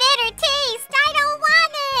like the bitter taste. I don't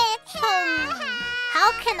want it.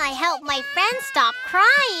 How can I help my friend stop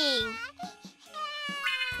crying?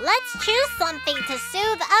 Let's choose something to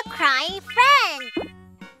soothe a crying friend.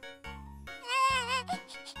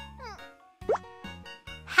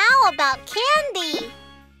 How about candy?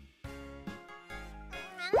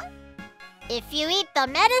 If you eat the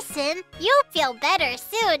medicine, you'll feel better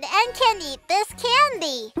soon and can eat this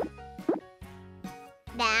candy.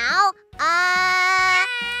 Now,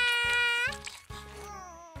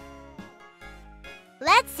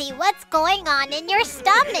 let's see what's going on in your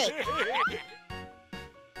stomach.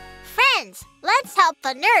 Friends, let's help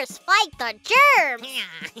the nurse fight the germs.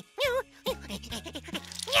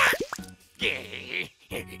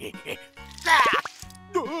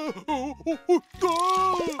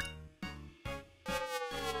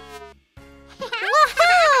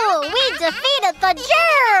 Woohoo! We defeated the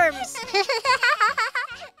germs!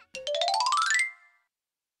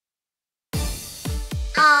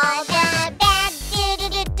 All the bad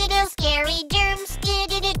scary germs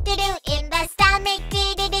in the stomach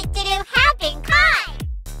have been caught.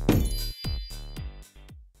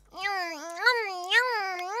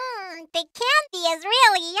 The candy is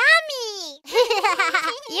really yummy.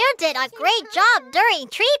 You did a great job during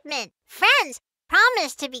treatment. Friends,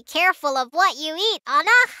 promise to be careful of what you eat on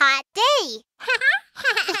a hot day.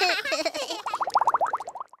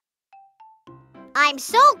 I'm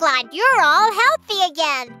so glad you're all healthy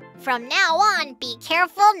again. From now on, be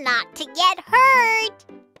careful not to get hurt.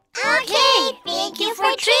 Okay, thank you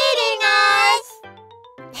for treating us.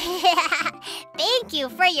 Thank you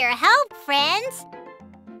for your help, friends.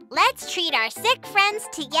 Let's treat our sick friends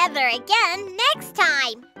together again next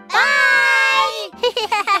time. Bye!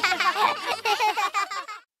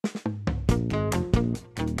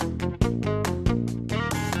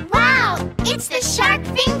 Wow! It's the Shark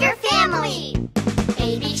Finger family!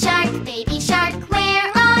 Baby shark,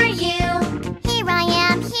 where are you? Here I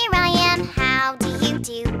am, how do you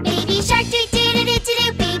do? Baby shark,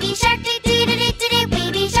 do-do-do-do-do-do. Baby shark, do-do-do-do-do-do.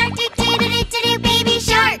 Baby shark, do-do-do-do-do-do. Baby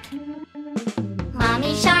shark!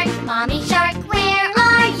 Mommy shark, where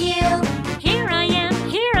are you? Here I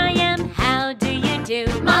am, how do you do?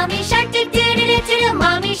 Mommy shark, do-do-do-do-do-do.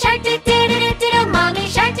 Mommy shark, do-do-do-do-do-do. Mommy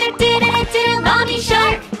shark, do-do-do-do-do. Mommy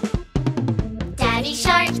shark!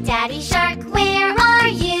 Daddy shark, where are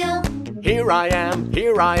you? Here I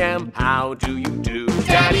am, how do you do?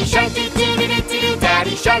 Daddy shark, do-do-do-do-do-do.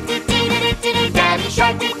 Daddy shark, do-do-do-do-do-do. Daddy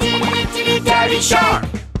shark, do-do-do-do-do-do. Daddy shark!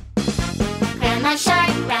 Grandma shark,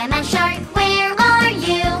 where are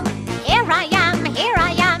you? Here I am,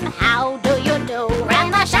 how do you do?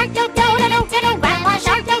 Grandma shark, do-do-do-do-do-do. Grandma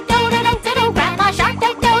shark, do-do-do-do-do-do. Grandma shark,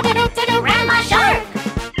 do-do-do-do-do-do. Grandma shark!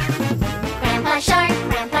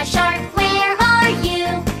 Grandpa shark, where are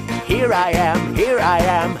you? Here I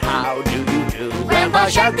am, how do you do? Grandpa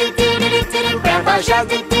shark, do-do-do-do-do-do. Grandpa shark,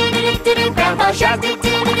 do-do-do-do-do-do. Grandpa shark,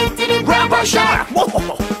 do-do-do-do-do-do. Grandpa shark!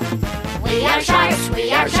 We are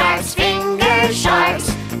sharks, finger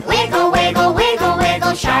sharks. Wiggle, wiggle, wiggle,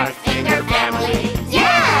 wiggle, shark finger family.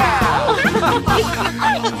 Yeah!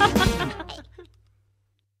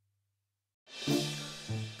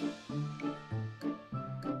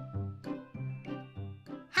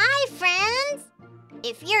 Hi, friends!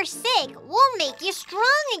 If you're sick, we'll make you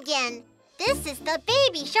strong again. This is the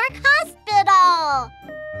Baby Shark Hospital.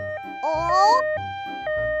 Oh,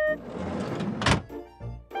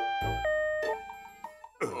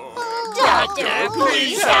 Doctor,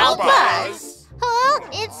 please help us! huh?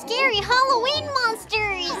 It's scary Halloween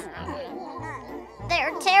monsters.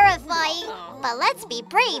 They're terrifying, but let's be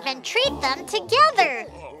brave and treat them together.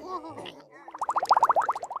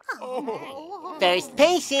 First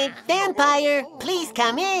patient, vampire, please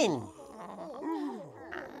come in.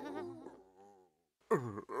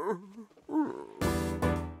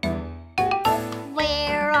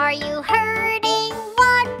 Where are you hurting?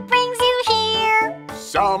 What brings you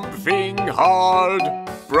Something hard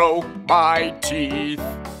broke my teeth.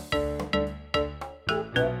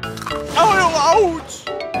 Ouch!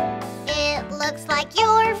 It looks like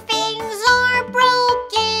your fangs are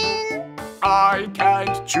broken. I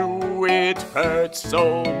can't chew, it hurts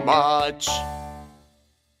so much.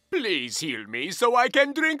 Please heal me so I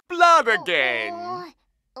can drink blood again.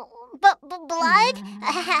 Blood?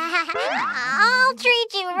 I'll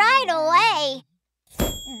treat you right away.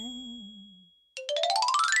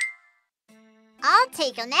 I'll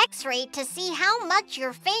take an x-ray to see how much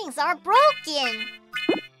your fangs are broken.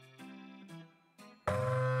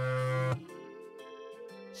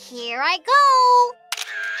 Here I go.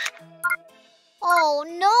 Oh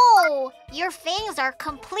no! Your fangs are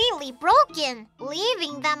completely broken.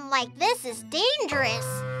 Leaving them like this is dangerous.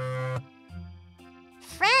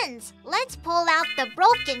 Friends, let's pull out the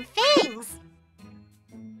broken fangs.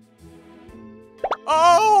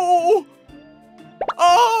 Oh!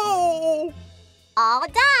 Oh! All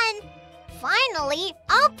done. Finally,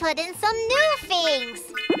 I'll put in some new fangs.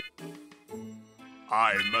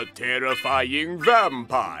 I'm a terrifying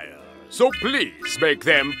vampire, so please make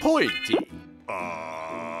them pointy.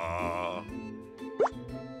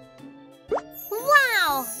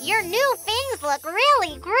 Wow, your new fangs look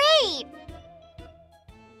really great.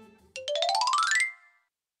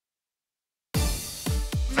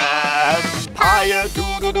 Vampire,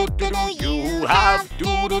 you have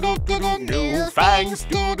new fangs,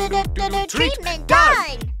 treatment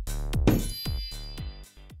done.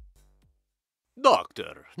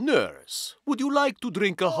 Doctor, nurse, would you like to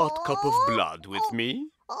drink a hot cup of blood with me?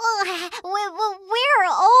 Oh, we're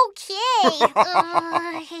okay.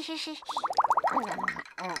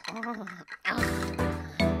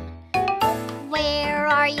 Where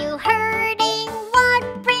are you hurting?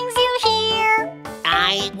 What brings you here?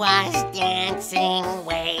 I was dancing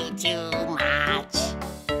way too much.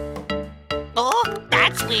 Oh,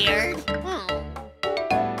 that's weird.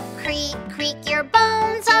 Creak, creak, your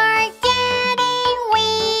bones are getting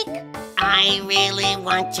weak. I really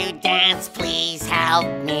want to dance, please help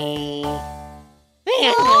me.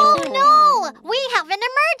 Oh no! We have an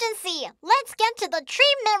emergency! Let's get to the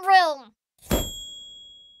treatment room!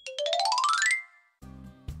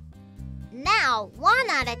 Now, one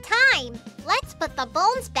at a time, let's put the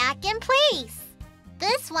bones back in place.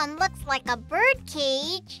 This one looks like a bird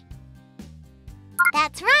cage.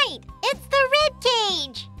 That's right, it's the rib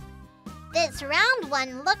cage. This round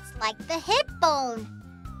one looks like the hip bone.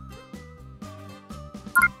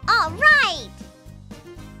 All right!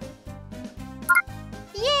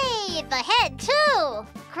 Yay, the head too!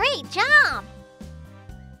 Great job!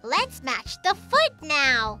 Let's match the foot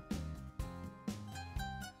now.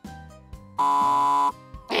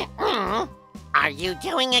 Are you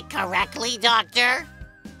doing it correctly, Doctor?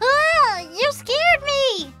 Ah, you scared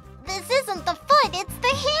me! This isn't the foot, it's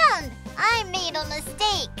the hand! I made a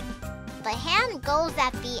mistake. The hand goes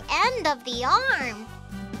at the end of the arm.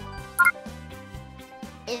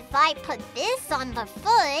 If I put this on the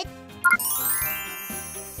foot...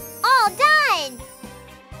 All done!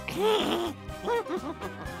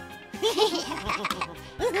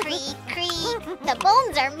 Creak, creak, the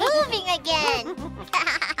bones are moving again!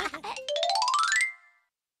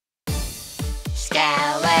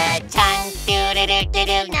 Skeleton,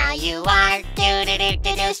 do-do-do-do-do, now you are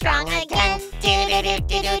do-do-do-do-do, strong again,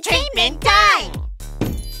 do-do-do-do-do, treatment done!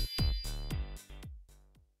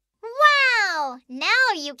 Wow!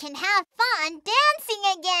 Now you can have fun dancing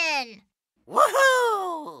again!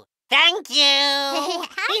 Woohoo! Thank you!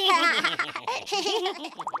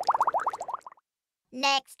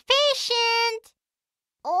 Next patient!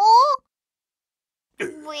 Oh!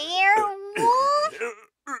 Werewolf?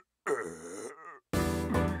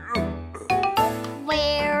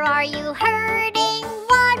 Where are you hurting?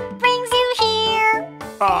 What brings you here?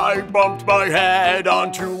 I bumped my head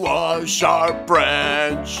onto a sharp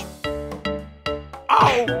branch.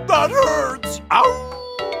 Ow, that hurts! Ow!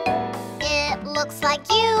 It looks like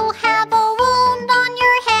you have a wound on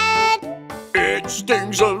your head. It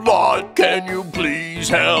stings a lot, can you please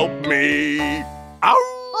help me? Ow!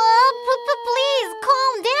 Please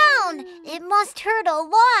calm down. It must hurt a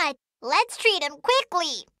lot. Let's treat him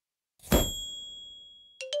quickly.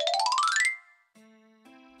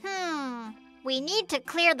 We need to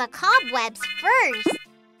clear the cobwebs first.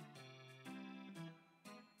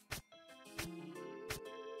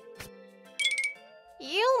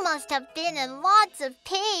 You must have been in lots of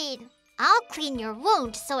pain. I'll clean your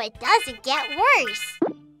wound so it doesn't get worse.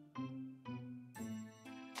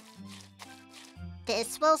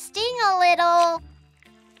 This will sting a little.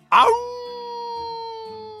 Ow!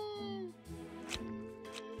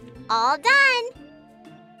 All done.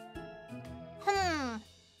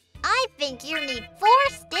 think you need 4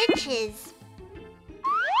 stitches.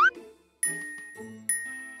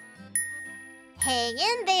 Hang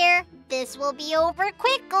in there. This will be over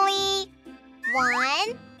quickly.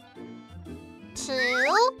 1,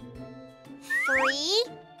 2, 3,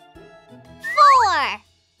 4.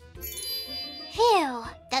 Phew,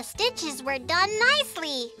 the stitches were done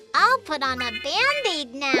nicely. I'll put on a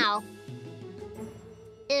Band-Aid now.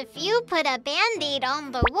 If you put a Band-Aid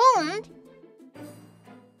on the wound,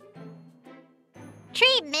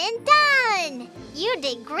 treatment done! You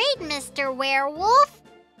did great, Mr. Werewolf.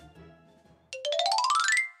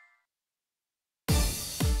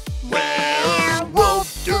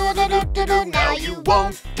 Werewolf, do-do-do-do-do, now you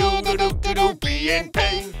won't do-do-do-do-do, be in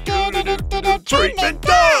pain, do-do-do-do-do, treatment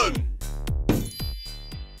done!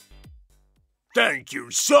 Thank you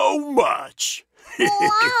so much. You're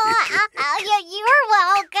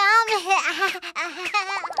welcome.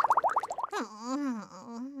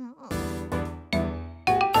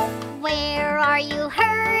 Where are you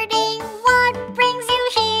hurting? What brings you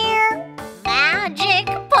here? Magic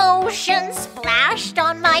potion splashed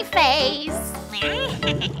on my face.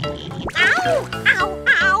 Ow, ow,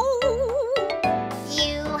 ow.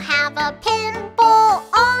 You have a pimple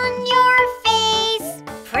on your face.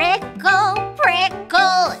 Prickle,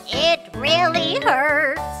 prickle, it really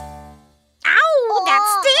hurts. Ow, that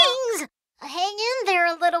stings. Hang in there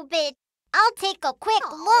a little bit. I'll take a quick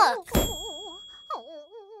look.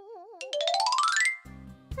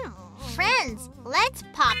 Friends, let's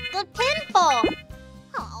pop the pimple.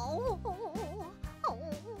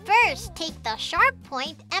 First, take the sharp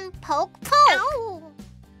point and poke.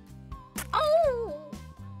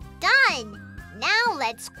 Done. Now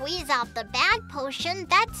let's squeeze out the bad potion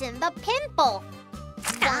that's in the pimple.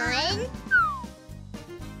 1,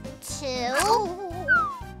 2.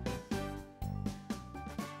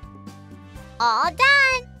 All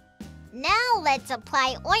done. Now let's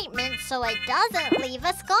apply ointment so it doesn't leave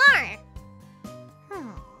a scar.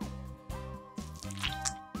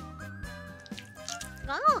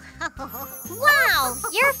 Wow,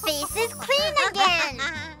 your face is clean again.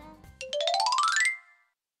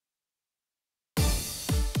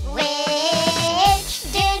 Which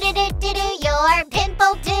do-do-do-do-do, your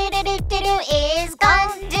pimple do-do-do-do-do is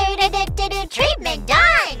gone. Do-do-do-do-do, treatment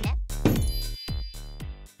done.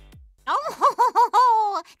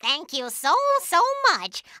 Oh, thank you so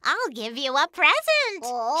much. I'll give you a present.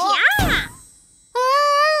 Yeah.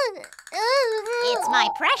 It's my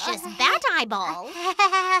precious bat eyeball.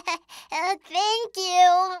 Thank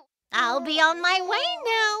you. I'll be on my way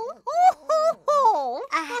now.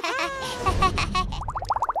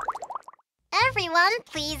 Everyone,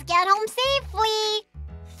 please get home safely.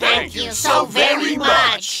 Thank you so very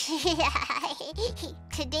much.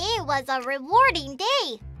 Today was a rewarding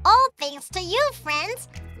day. All thanks to you, friends.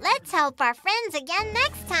 Let's help our friends again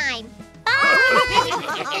next time.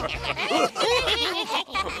 Bye!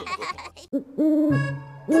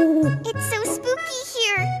 It's so spooky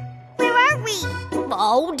here. Where are we?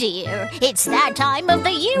 Oh dear, it's that time of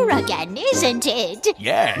the year again, isn't it?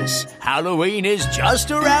 Yes, Halloween is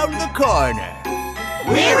just around the corner.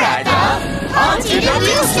 We're at the Haunted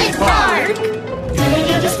Amusement Park.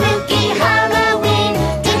 Do-do-do-do spooky Halloween.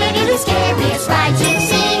 Do-do-do-do scariest ride you've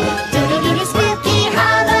seen. Do-do-do-do spooky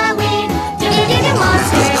Halloween. Do-do-do-do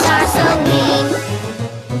monsters are so mean.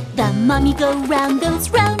 The mummy goes round and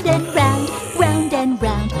round, round and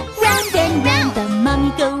round, round and round. The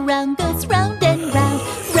mummy goes round and round,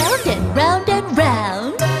 round and round and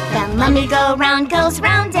round. The mummy goes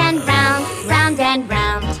round and round, round and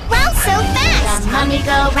round. Wow, so fast! The mummy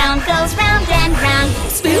goes round and round.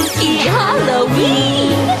 Spooky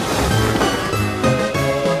Halloween!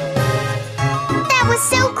 That was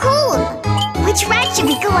so cool! Which ride should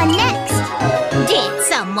we go on next? Did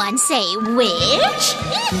someone say witch?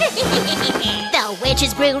 The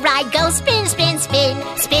witch's brew ride goes spin, spin, spin,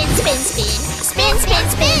 spin, spin, spin, spin, spin,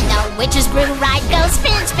 spin. The witch's brew ride goes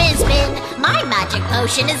spin, spin, spin. My magic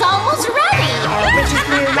potion is almost ready. The witch's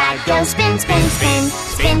brew ride goes spin, spin, spin,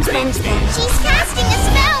 spin, spin, spin. She's casting a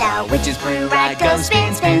spell! The witch's brew ride goes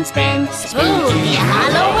spin, spin, spin. Spooky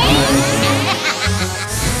Halloween!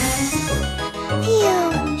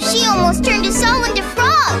 Phew, she almost turned us all into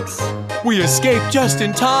frogs. We escaped just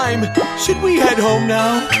in time. Should we head home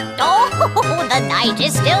now? Oh, the night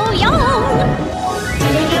is still young.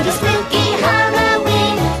 Do-do-do-do spooky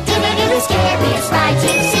Halloween. Do-do-do-do scariest ride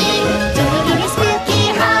you've seen. Do-do-do-do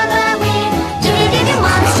spooky Halloween. Do-do-do-do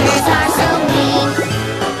monsters are so mean.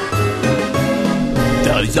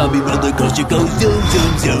 The zombie roller coaster goes zoom,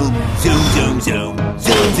 zoom, zoom, zoom, zoom, zoom,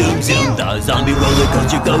 zoom, zoom, zoom. The zombie roller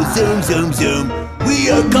coaster goes zoom, zoom, zoom.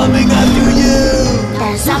 We are coming after you.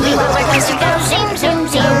 The zombie roller coaster goes zoom, zoom,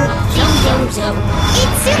 zoom, zoom, zoom, zoom.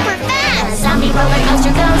 It's super fast! Zombie roller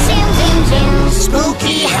coaster goes zoom, zoom, zoom.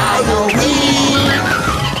 Spooky Halloween.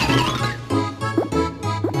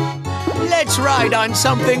 Let's ride on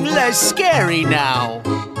something less scary now.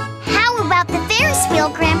 How about the Ferris wheel,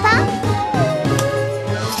 Grandpa?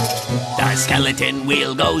 The skeleton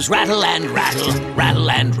wheel goes rattle and rattle, rattle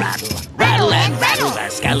and rattle, rattle and rattle. The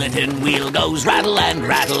skeleton wheel goes rattle and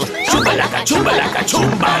rattle, chumbalaka, chumbalaka,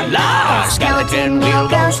 chumbala. Skeleton wheel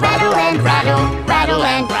goes rattle and rattle, rattle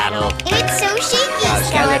and rattle. It's so shaky! The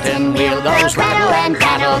skeleton wheel goes rattle and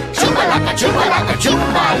rattle, chumbalaka, chumbalaka,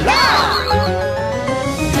 chumbala.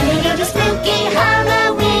 Do-do-do-do spooky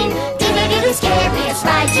Halloween, do-do-do-do scariest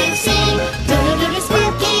ride you've seen. Do-do-do-do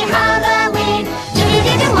spooky Halloween,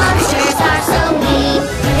 do-do-do-do monsters are so mean.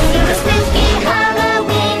 Do-do-do-do spooky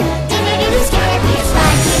Halloween, do-do-do-do scariest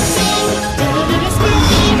ride you've seen. Do-do-do-do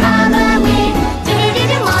spooky Halloween,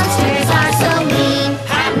 do-do-do-do monsters are so mean.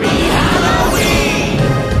 Happy Halloween!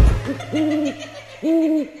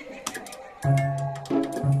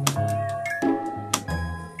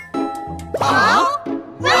 Huh?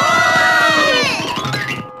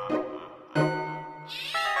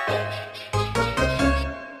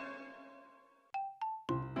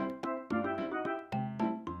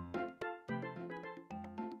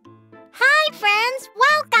 Hi, friends!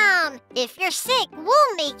 Welcome! If you're sick,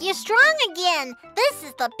 we'll make you strong again. This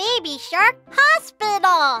is the Baby Shark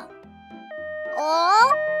Hospital.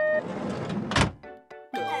 Oh,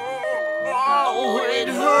 Oh, it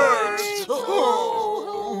hurts.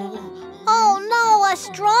 oh no, a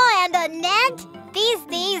straw and a net? These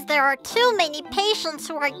days, there are too many patients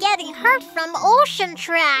who are getting hurt from ocean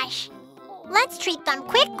trash. Let's treat them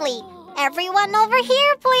quickly. Everyone over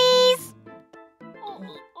here, please.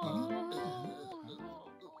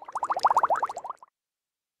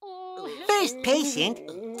 First patient,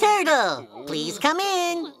 Turtle. Please come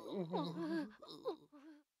in.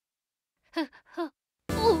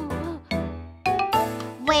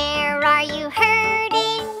 Where are you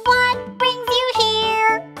hurting? What brings you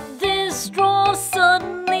here? This straw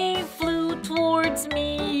suddenly flew towards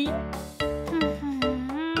me.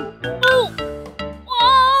 Oh!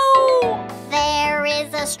 Oh! There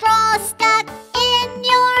is a straw stuck in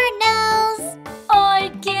your nose.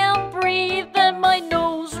 I can't breathe and my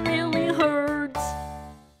nose really hurts.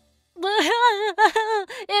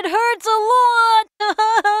 It hurts a lot.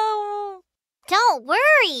 Don't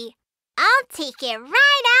worry. I'll take it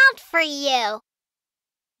right out for you.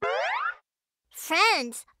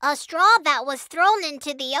 Friends, a straw that was thrown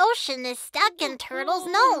into the ocean is stuck in Turtle's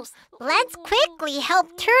nose. Let's quickly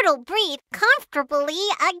help Turtle breathe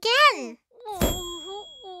comfortably again.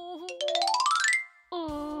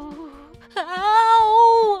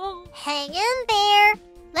 Ow! Hang in there.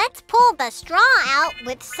 Let's pull the straw out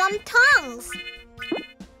with some tongs.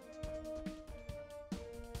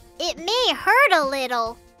 It may hurt a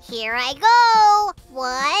little. Here I go.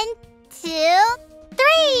 1, 2,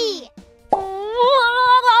 3.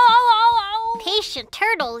 Patient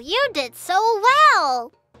Turtle, you did so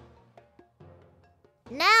well.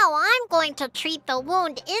 Now I'm going to treat the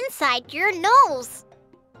wound inside your nose.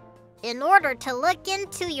 In order to look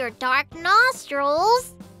into your dark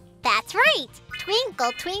nostrils, that's right,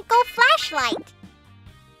 twinkle, twinkle, flashlight.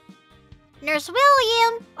 Nurse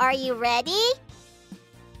William, are you ready?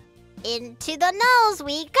 Into the nose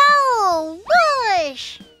we go!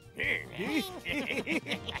 Whoosh!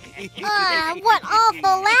 What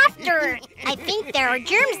awful laughter! I think there are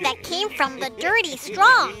germs that came from the dirty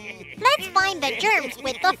straw. Let's find the germs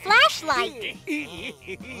with the flashlight.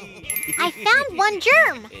 I found one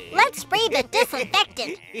germ. Let's spray the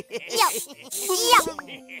disinfectant. Yup, yup.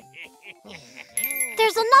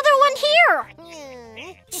 There's another one here.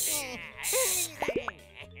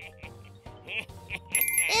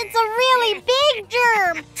 It's a really big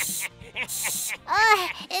germ.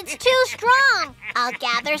 It's too strong. I'll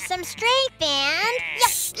gather some strength and...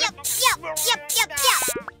 Yup.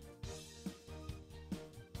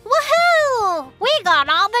 Woohoo! We got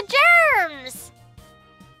all the germs!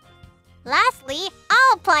 Lastly,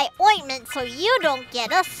 I'll apply ointment so you don't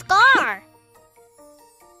get a scar.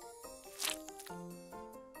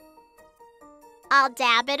 I'll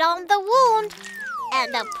dab it on the wound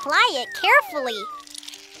and apply it carefully.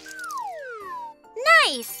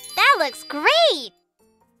 Nice! That looks great!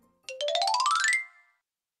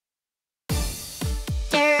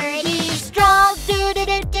 Dirty straw,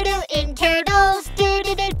 do-do-do-do-do, in turtles,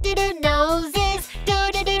 do-do-do-do-do, noses,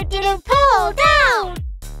 do-do-do-do-do, pull down!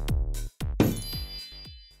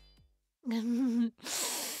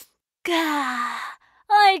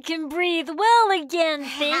 I can breathe well again.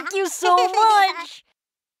 Thank you so much.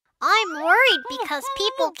 I'm worried because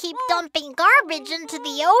people keep dumping garbage into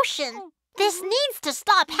the ocean. This needs to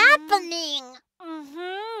stop happening.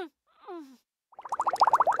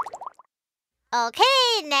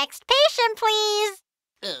 Okay, next patient, please.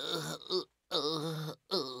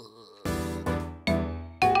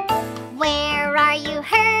 Where are you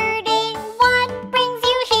hurting? What brings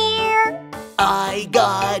you here? I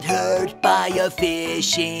got hurt by a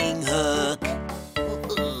fishing hook.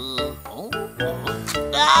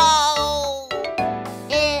 Ow!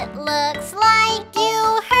 It looks like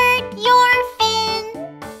you hurt your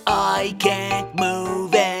fin. I can't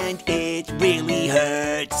move and it really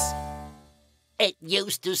hurts. It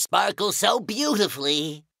used to sparkle so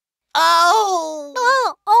beautifully. Oh!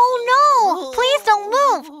 Oh no! Please don't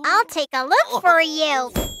move. I'll take a look for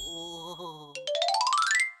you.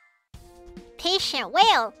 Patient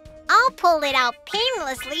whale, I'll pull it out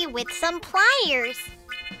painlessly with some pliers.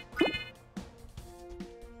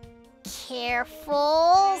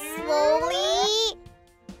 Careful, slowly.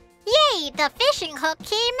 Yay, the fishing hook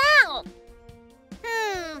came out.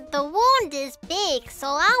 The wound is big, so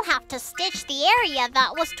I'll have to stitch the area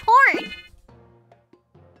that was torn.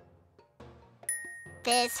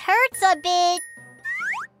 This hurts a bit.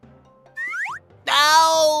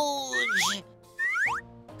 Ouch!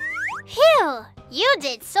 Phew, you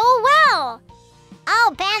did so well.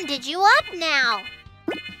 I'll bandage you up now.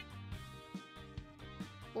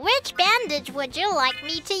 Which bandage would you like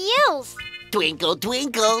me to use? Twinkle,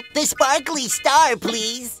 twinkle, the sparkly star,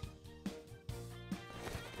 please.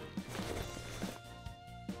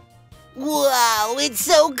 Wow, it's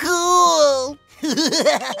so cool!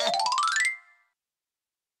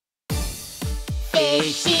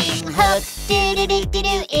 Fishing hook,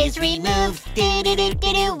 do-do-do-do-do, is removed.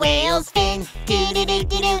 Do-do-do-do-do, whale's fin,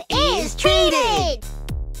 do-do-do-do-do, is treated.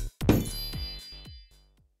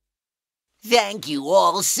 Thank you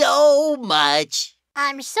all so much.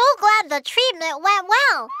 I'm so glad the treatment went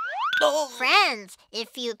well. Oh. Friends,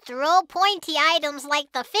 if you throw pointy items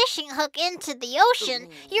like the fishing hook into the ocean,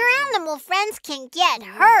 your animal friends can get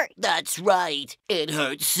hurt. That's right. It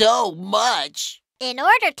hurts so much. In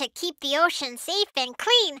order to keep the ocean safe and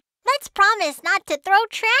clean, let's promise not to throw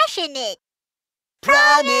trash in it.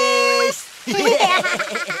 Promise!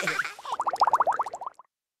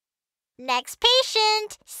 Next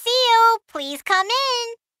patient, Seal, please come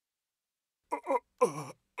in.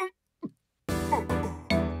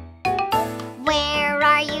 Where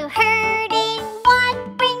are you hurting?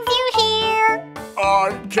 What brings you here?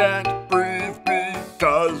 I can't breathe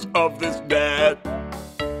because of this net.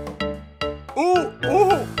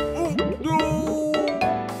 No.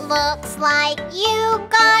 Looks like you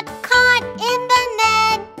got caught in the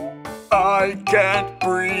net. I can't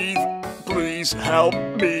breathe. Please help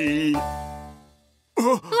me.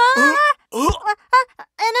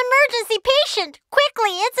 An emergency patient!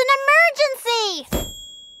 Quickly, it's an emergency!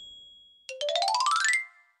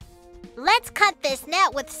 Let's cut this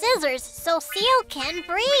net with scissors so Seal can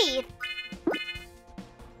breathe.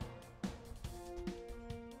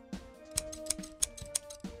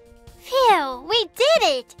 Phew, we did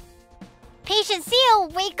it! Patient Seal,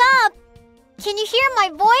 wake up! Can you hear my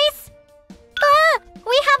voice?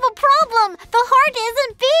 We have a problem! The heart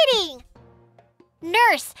isn't beating!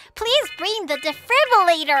 Nurse, please bring the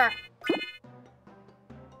defibrillator.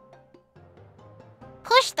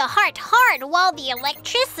 Push the heart hard while the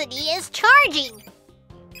electricity is charging.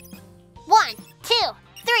 1, 2,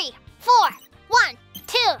 3, 4. 1,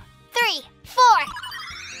 2, 3, 4.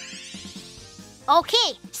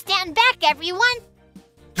 Okay, stand back, everyone.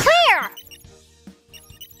 Clear!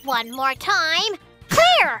 One more time.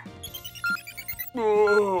 Clear!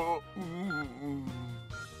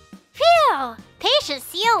 Phew! Patient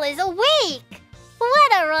Seal is awake!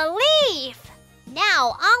 What a relief!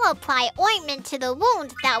 Now I'll apply ointment to the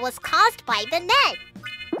wound that was caused by the net.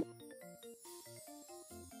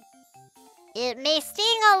 It may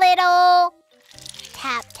sting a little.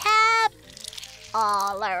 Tap, tap.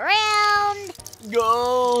 All around.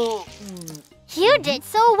 Go! You did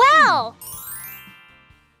so well!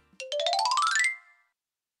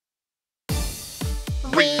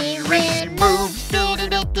 We removed the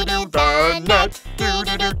net.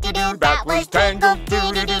 That was tangled.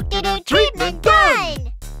 Treatment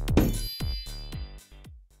done!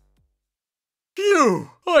 Phew!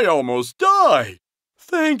 I almost died.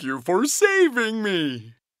 Thank you for saving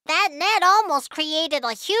me. That net almost created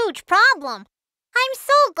a huge problem. I'm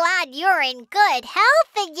so glad you're in good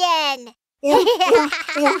health again.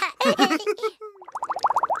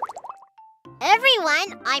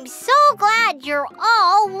 Everyone, I'm so glad you're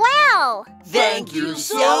all well. Thank you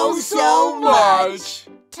so much.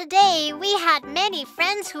 Today, we had many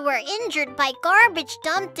friends who were injured by garbage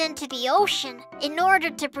dumped into the ocean. In order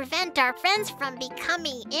to prevent our friends from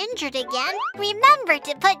becoming injured again, remember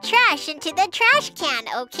to put trash into the trash can,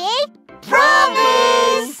 okay?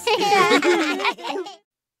 Promise!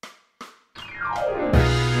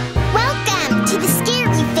 Welcome to the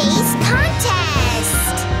Scary Face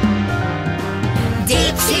Contest!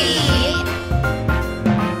 Deep sea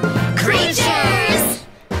creatures.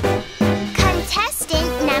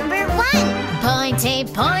 Contestant number 1. Pointy,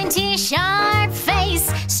 pointy, sharp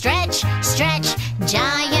face. Stretch, stretch,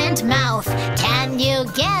 giant mouth. Can you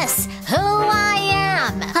guess who I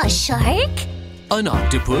am? A shark? An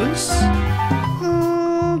octopus?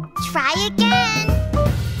 Try again.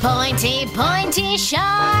 Pointy, pointy,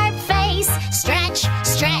 sharp face. Stretch,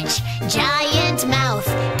 stretch, giant mouth.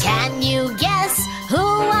 Can you guess who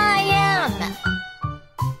I am?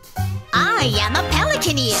 I am a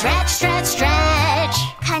pelican eel. Stretch, stretch, stretch.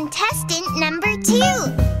 Contestant number 2.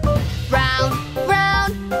 Round,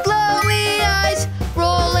 round, glowy eyes,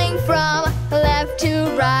 rolling from left to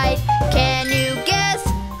right. Can you guess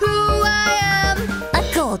who I am?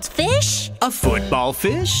 A goldfish? A football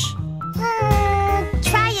fish?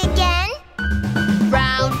 Try again.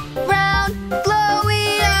 Round, round,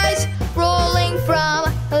 glowy eyes, rolling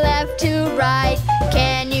from left to right.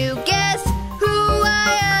 Can you guess who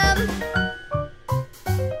I am?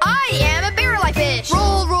 I am a barrel-like fish.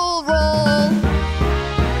 Roll, roll, roll.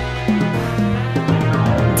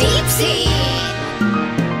 Deep sea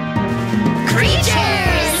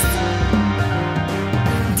creatures.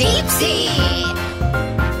 Deep sea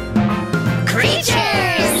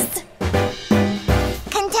creatures.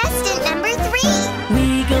 Contestant number 3.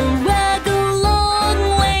 Wiggle, waggle, long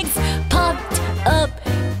legs, popped up,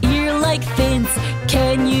 ear like fins.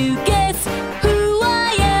 Can you guess who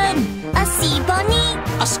I am? A sea bunny.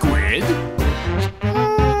 A squid?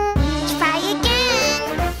 Try again.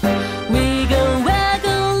 Wiggle,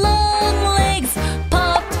 waggle, long legs,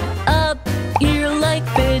 popped up, ear like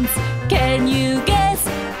fins. Can you guess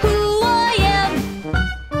who I am?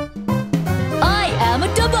 I am a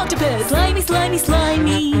dumb octopus, slimy, slimy,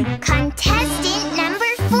 slimy. Contestant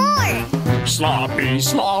number 4. Sloppy,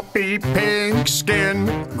 sloppy, pink skin,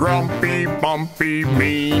 grumpy, bumpy,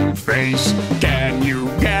 mean face. Can you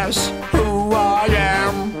guess who I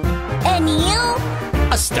am? An eel.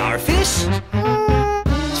 A starfish?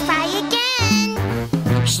 Try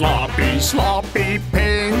again. Sloppy, sloppy,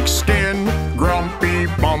 pink skin, grumpy,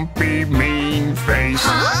 bumpy, mean face.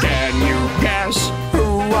 Can you guess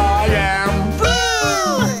who I am? Boo!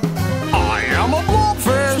 I am a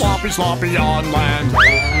blobfish. Sloppy, sloppy on land.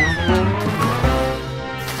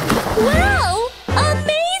 Wow!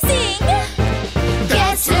 Amazing!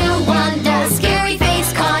 Guess who won the Scary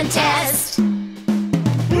Face Contest?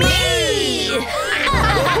 Me!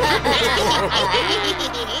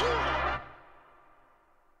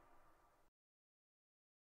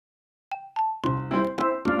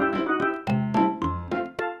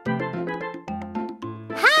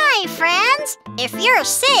 Hi, friends! If you're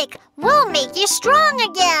sick, we'll make you strong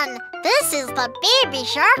again. This is the Baby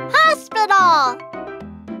Shark Hospital.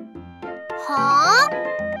 Huh?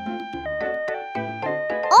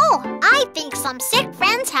 Oh, I think some sick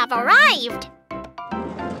friends have arrived.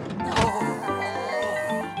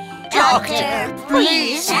 Doctor,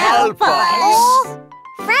 please help us. Oh,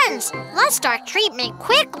 friends, let's start treatment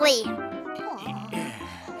quickly.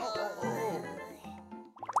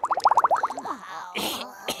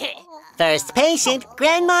 First patient,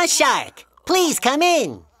 Grandma Shark. Please come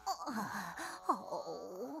in.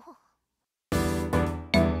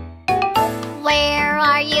 Where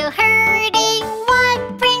are you hurting?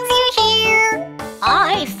 What brings you here?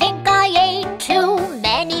 I think I ate too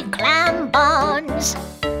many clam buns.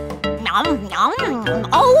 Nom, nom.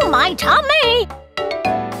 Oh, my tummy!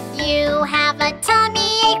 You have a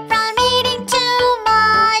tummy ache from eating too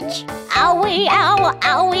much. Owie, ow,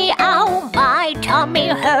 owie, ow, my tummy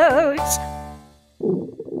hurts.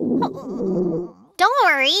 Don't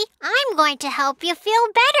worry, I'm going to help you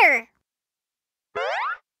feel better.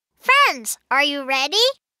 Friends, are you ready?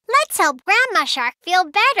 Let's help Grandma Shark feel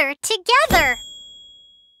better together.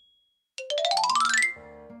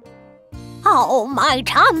 Oh, my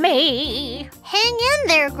tummy! Hang in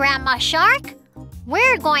there, Grandma Shark.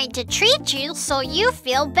 We're going to treat you so you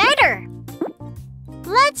feel better.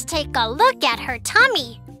 Let's take a look at her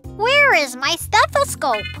tummy. Where is my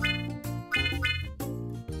stethoscope?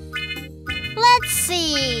 Let's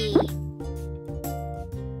see.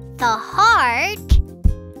 The heart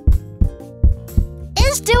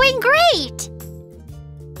is doing great.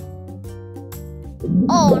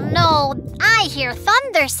 Oh no, I hear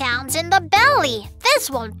thunder sounds in the belly. This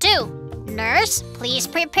won't do. Nurse, please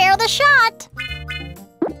prepare the shot.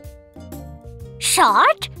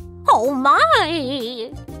 Shot? Oh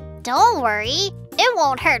my! Don't worry, it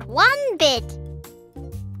won't hurt one bit.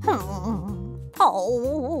 Oh.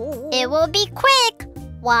 It will be quick.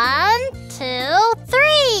 1, 2,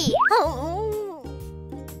 3.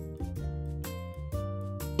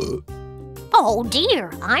 Oh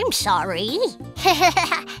dear, I'm sorry.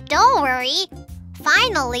 Don't worry.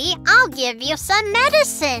 Finally, I'll give you some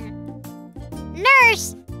medicine.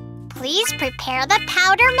 Nurse, please prepare the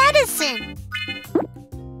powder medicine.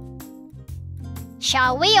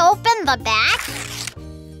 Shall we open the bag?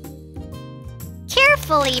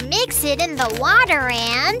 Carefully mix it in the water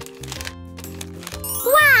and...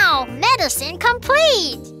 Wow! Medicine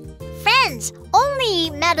complete! Friends, only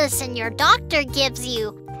eat medicine your doctor gives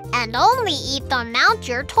you. And only eat the amount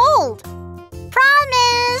you're told.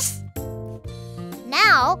 Promise!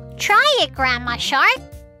 Now, try it, Grandma Shark.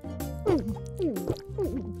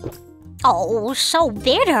 Oh, so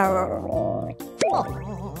bitter.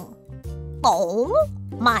 Oh,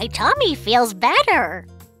 my tummy feels better.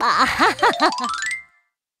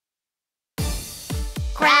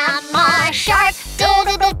 Grandma Shark,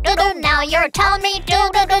 do-do-do-do-do, now your tummy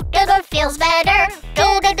do-do-do-do-do feels better.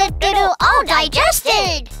 Do-do-do-do-do, all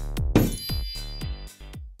digested.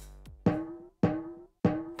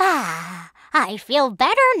 I feel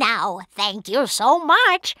better now. Thank you so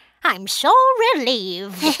much. I'm so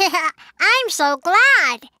relieved. I'm so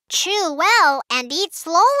glad. Chew well and eat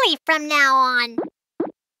slowly from now on.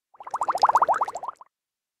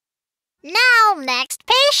 Now, next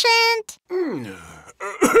patient.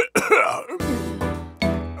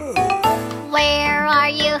 Where are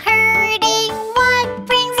you hurting? What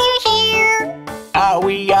brings you here?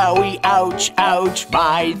 Owie, owie, ouch, ouch,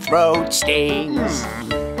 my throat stings.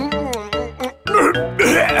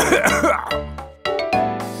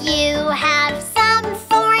 You have some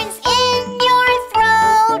thorns in your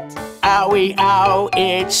throat. Owie, ow,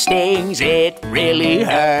 it stings, it really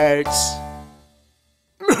hurts.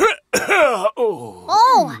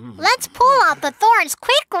 Oh, let's pull out the thorns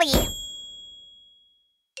quickly.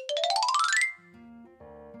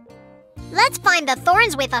 Let's find the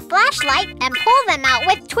thorns with a flashlight and pull them out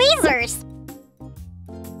with tweezers.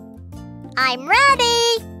 I'm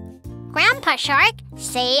ready. Grandpa Shark,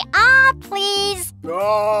 say ah, please.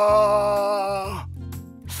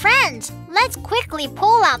 Friends, let's quickly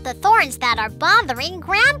pull out the thorns that are bothering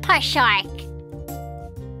Grandpa Shark.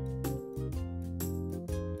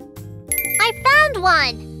 I found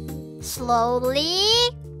one. Slowly.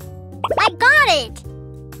 I got it.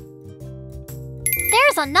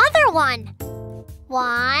 There's another one.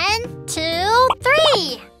 1, 2,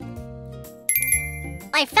 3.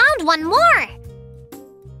 I found one more.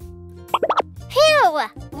 Phew!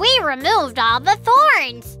 We removed all the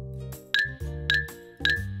thorns.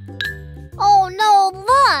 Oh no,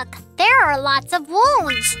 look! There are lots of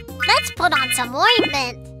wounds. Let's put on some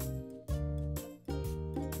ointment.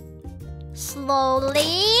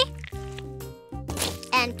 Slowly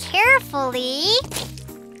and carefully.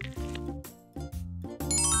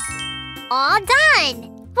 All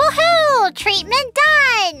done! Woohoo! Treatment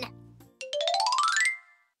done!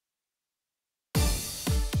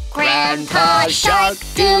 Grandpa Shark,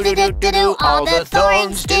 do-do-do-do-do, all the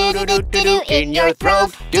thorns, do-do-do-do-do, in your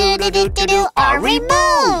throat, do-do-do-do-do, are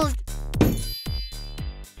removed.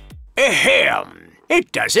 Ahem!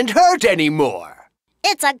 It doesn't hurt anymore.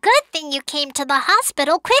 It's a good thing you came to the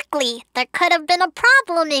hospital quickly. There could have been a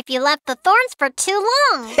problem if you left the thorns for too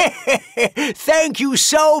long. Thank you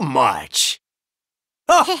so much.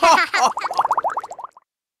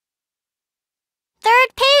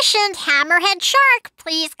 Third patient, Hammerhead Shark,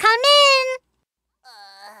 please come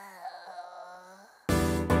in.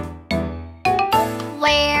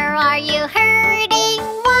 Where are you hurting?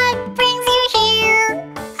 What brings you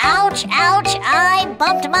here? Ouch, ouch, I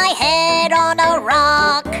bumped my head on a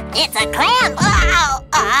rock. It's a clam. Ow,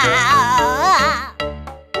 ow.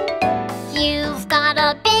 You've got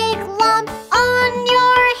a big lump on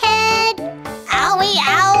your head. Owie,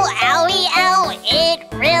 ow, owie, ow, it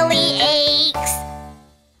really aches.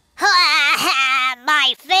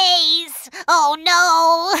 My face! Oh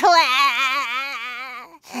no!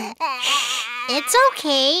 It's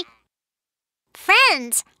okay.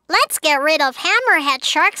 Friends, let's get rid of Hammerhead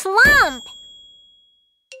Shark's lump.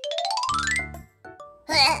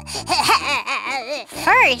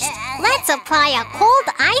 First, let's apply a cold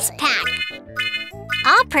ice pack.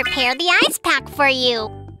 I'll prepare the ice pack for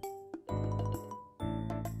you.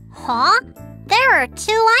 Huh? There are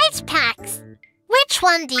 2 ice packs. Which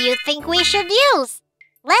one do you think we should use?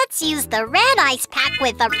 Let's use the red ice pack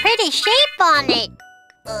with a pretty shape on it.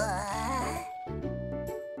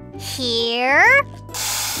 Here.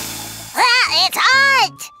 It's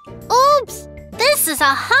hot! Oops! This is a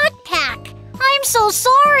hot pack. I'm so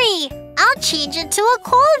sorry. I'll change it to a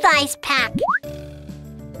cold ice pack.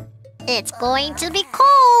 It's going to be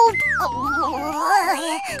cold.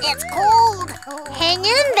 It's cold. Hang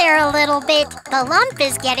in there a little bit. The lump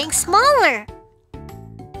is getting smaller.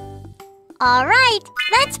 All right,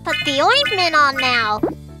 let's put the ointment on now.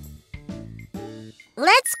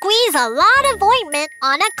 Let's squeeze a lot of ointment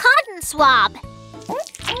on a cotton swab.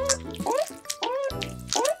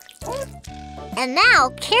 And now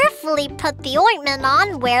carefully put the ointment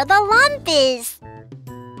on where the lump is.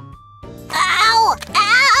 Ow!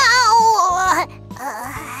 Ow!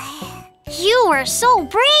 You were so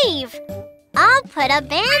brave. I'll put a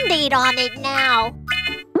Band-Aid on it now.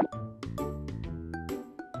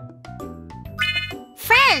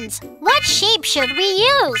 Friends, what shape should we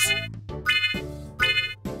use?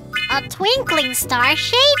 A twinkling star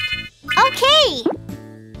shape? Okay.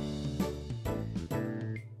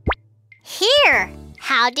 Here,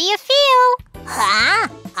 how do you feel? Huh?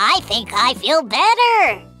 I think I feel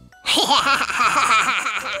better.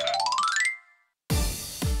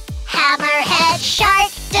 Hammerhead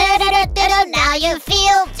Shark, do-do-do-do-do, now you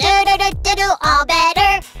feel do-do-do-do-do, all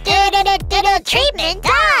better. Do-do-do-do-do, treatment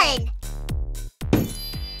done.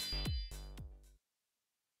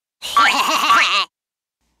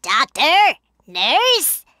 Doctor,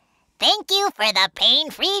 nurse, thank you for the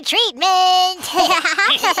pain-free treatment.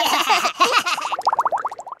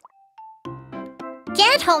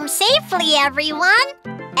 Get home safely, everyone,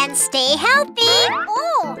 and stay healthy.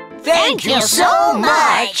 Oh, Thank you so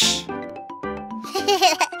much!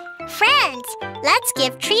 Friends, let's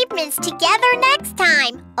give treatments together next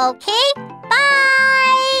time, okay?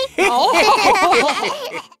 Bye!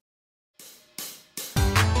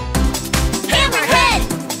 Hammerhead!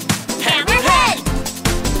 Hammerhead!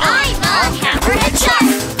 I'm a Hammerhead Shark!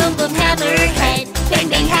 Boom boom Hammerhead! Bang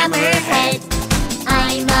bang Hammerhead!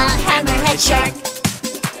 I'm a Hammerhead Shark!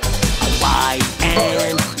 A wide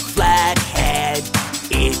and flat head.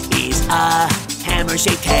 It is a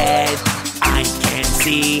hammer-shaped head. I can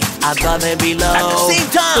see above and below. At the same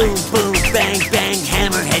time! Boom, boom, bang, bang,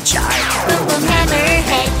 Hammerhead Shark. Boom boom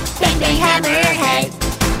Hammerhead! Bang bang Hammerhead!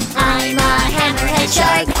 I'm a Hammerhead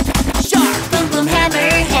Shark! Shark! Boom boom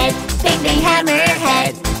Hammerhead! Bang bang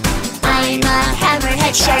Hammerhead! I'm a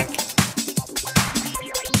Hammerhead Shark!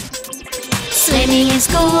 Swimming in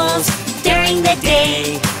schools during the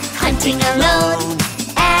day, hunting alone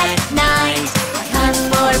at night. Hunt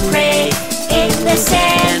for prey in the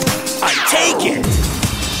sand. I take it!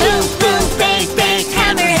 Boom boom bang bang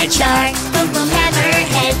Hammerhead Shark! Boom boom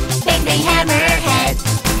Hammerhead! Bang bang Hammerhead!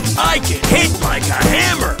 I get hit like a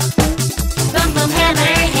hammer! Boom boom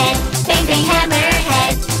Hammerhead! Bang bang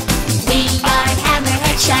Hammerhead! We are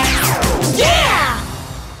Hammerhead Sharks! Yeah!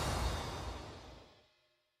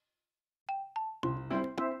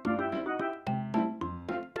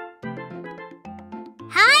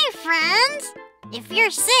 Hi, friends! If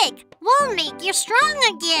you're sick, we'll make you strong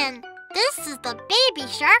again. This is the Baby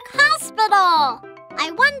Shark Hospital.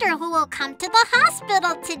 I wonder who will come to the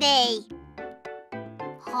hospital today.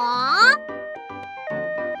 Huh?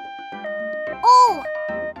 Oh,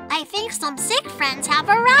 I think some sick friends have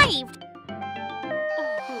arrived.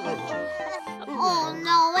 Oh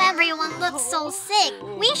no, everyone looks so sick.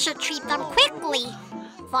 We should treat them quickly.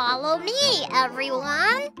 Follow me,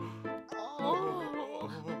 everyone.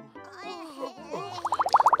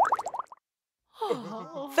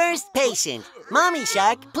 First patient. Mommy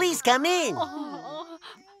Shark, please come in.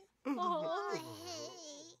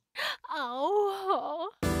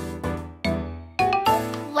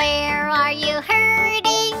 Where are you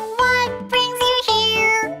hurting? What brings you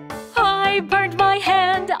here? I burned my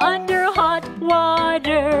hand under hot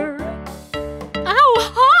water. Ow,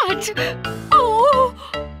 hot! Oh!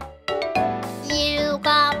 You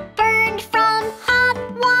got burned from hot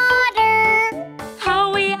water.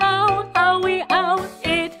 Owie, ow,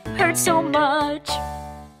 it hurts so much.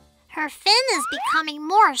 Her fin is becoming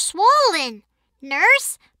more swollen.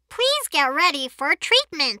 Nurse, please get ready for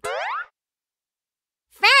treatment.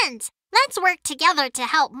 Friends, let's work together to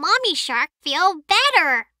help Mommy Shark feel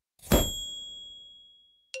better.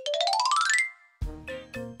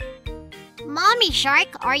 Mommy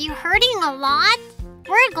Shark, are you hurting a lot?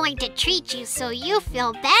 We're going to treat you so you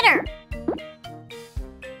feel better.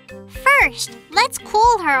 First, let's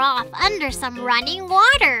cool her off under some running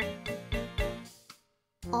water.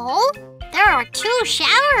 Oh, there are 2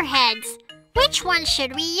 shower heads. Which one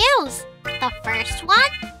should we use? The first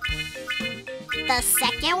one? The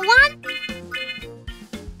second one?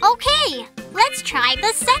 Okay, let's try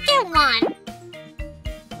the second one.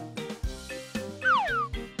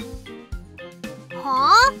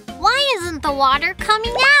 Huh? Why isn't the water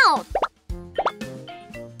coming out?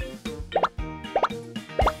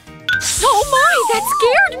 Oh my, that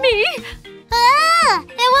scared me! Ah!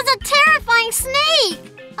 It was a terrifying snake!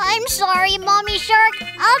 I'm sorry, Mommy Shark.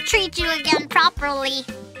 I'll treat you again properly.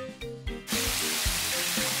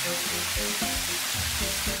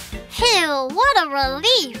 Phew, what a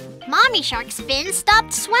relief! Mommy Shark's fin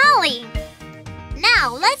stopped swelling.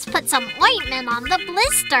 Now let's put some ointment on the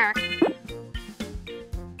blister.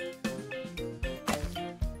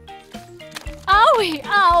 Owie,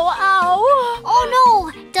 ow, ow! Oh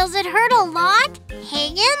no! Does it hurt a lot?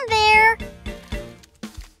 Hang in there.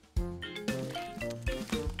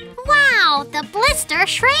 Wow! The blister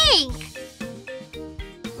shrank!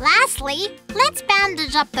 Lastly, let's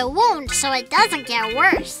bandage up the wound so it doesn't get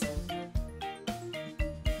worse.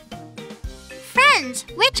 Friends,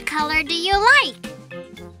 which color do you like?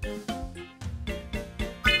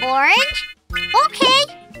 Orange? Okay!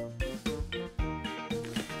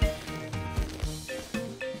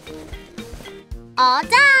 All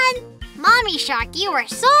done! Mommy Shark, you were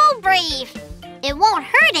so brave! It won't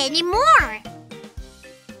hurt anymore!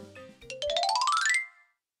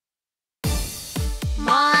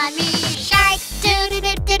 Mommy Shark,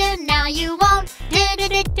 do-do-do-do-do, now you won't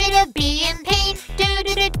do-do-do-do-do, be in pain,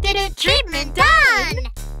 do-do-do-do-do, treatment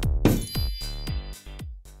done!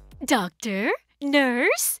 Doctor,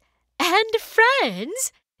 nurse, and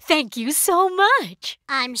friends, thank you so much.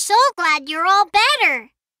 I'm so glad you're all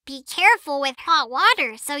better. Be careful with hot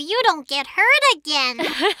water so you don't get hurt again.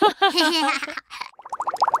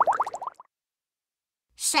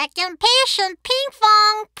 Second patient,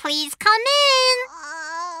 Pinkfong, please come in.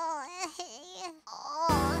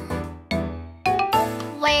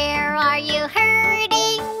 Where are you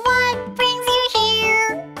hurting? What brings you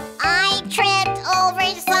here? I tripped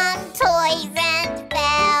over some toys and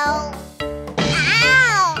fell.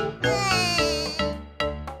 Ow!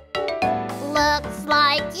 Looks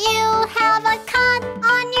like you have a cut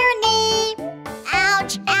on your knee.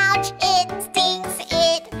 Ouch, ouch, it stings,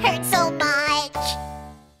 it hurts so much.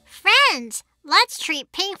 Friends, let's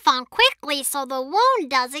treat Pinkfong quickly so the wound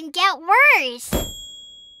doesn't get worse.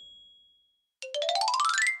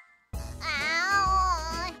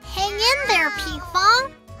 Ow. Hang in there,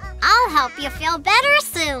 Pinkfong. I'll help you feel better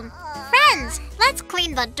soon. Friends, let's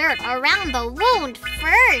clean the dirt around the wound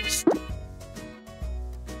first.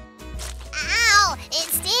 Ow, it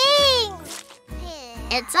stings.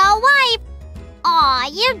 It's a wipe. Aw,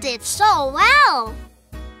 you did so well.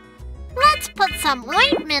 Let's put some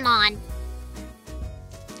ointment on.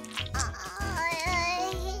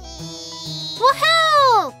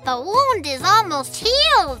 Woohoo! The wound is almost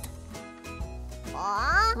healed.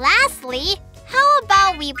 Lastly, how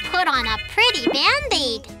about we put on a pretty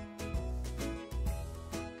band-aid?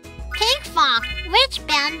 Pinkfong, which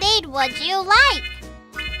band-aid would you like?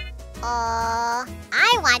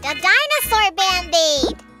 I want a dinosaur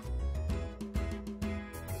band-aid.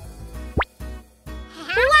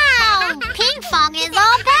 Wow! Pinkfong is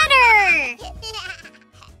all better!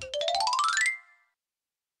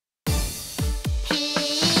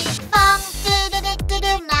 Pinkfong,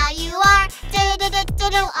 do-do-do-do-do, now you are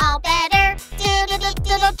do-do-do-do-do, all better.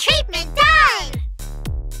 Do-do-do-do-do, treatment done!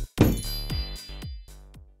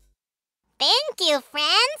 Thank you,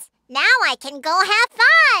 friends. Now I can go have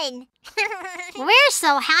fun. We're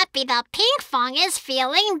so happy that Pinkfong is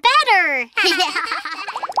feeling better.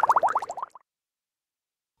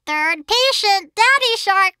 Third patient, Daddy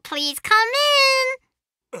Shark, please come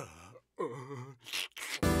in.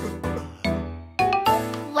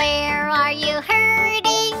 Where are you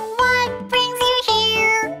hurting? What brings you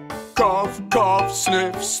here? Cough, cough,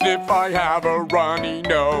 sniff, sniff, I have a runny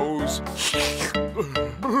nose.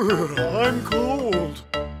 I'm cold.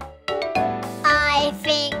 I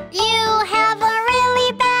think you have a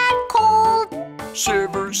really bad cold.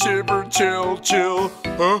 Shiver, shiver, chill, chill.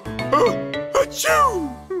 Achoo!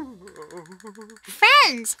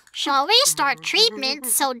 Friends, shall we start treatment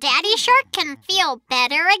so Daddy Shark can feel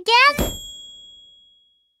better again?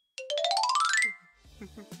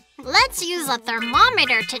 Let's use a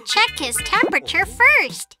thermometer to check his temperature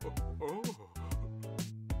first.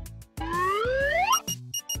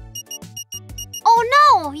 Oh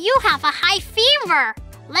no, you have a high fever.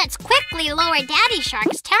 Let's quickly lower Daddy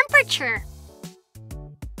Shark's temperature.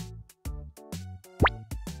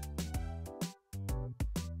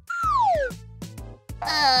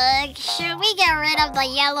 Should we get rid of the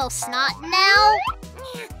yellow snot now?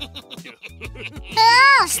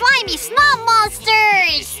 Ah, slimy snot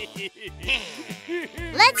monsters!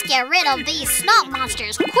 Let's get rid of these snot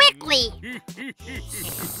monsters quickly!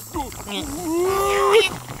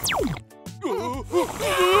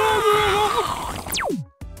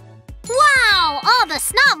 Wow! All the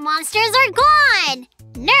snot monsters are gone!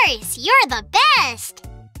 Nurse, you're the best!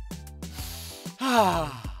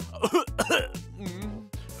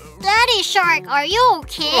 Daddy Shark, are you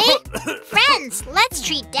okay? Friends, let's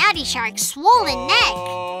treat Daddy Shark's swollen neck.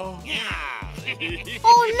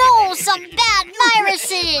 Oh no, some bad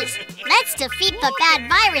viruses! Let's defeat the bad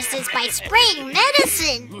viruses by spraying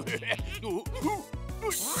medicine.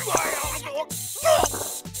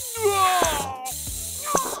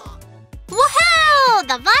 Woohoo!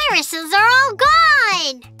 The viruses are all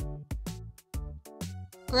gone!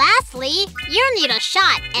 Lastly, you need a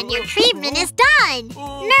shot and your treatment is done.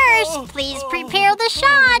 Nurse, please prepare the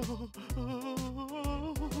shot.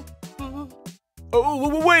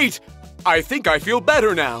 Oh, wait! I think I feel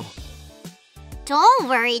better now. Don't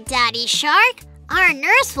worry, Daddy Shark. Our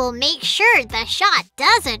nurse will make sure the shot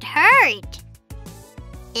doesn't hurt.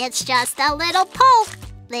 It's just a little poke,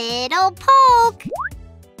 little poke.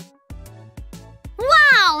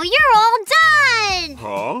 Wow, you're all done!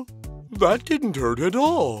 Huh? That didn't hurt at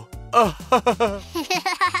all.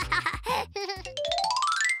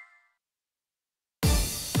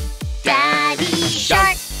 Daddy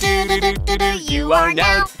Shark, do-do-do-do-do, you are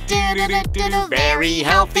now do-do-do-do-do, very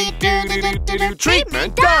healthy, do-do-do-do-do,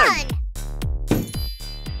 treatment done!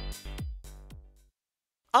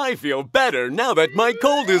 I feel better now that my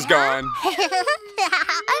cold is gone.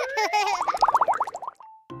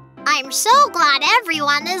 I'm so glad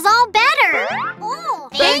everyone is all better. Oh,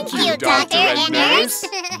 Thank you, Doctor and Nurse.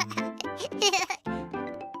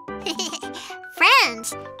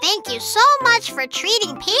 Friends, thank you so much for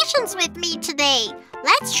treating patients with me today.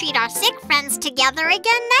 Let's treat our sick friends together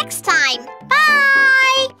again next time.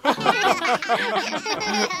 Bye!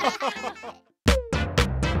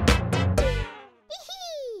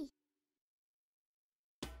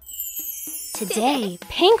 Today,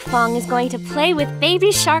 Pinkfong is going to play with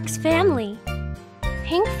Baby Shark's family.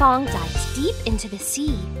 Pinkfong dives deep into the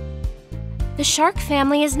sea. The shark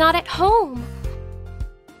family is not at home.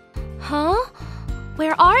 Huh?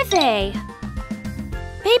 Where are they?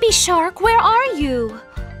 Baby Shark, where are you?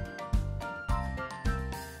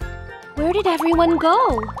 Where did everyone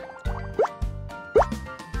go?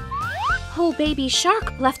 Oh, Baby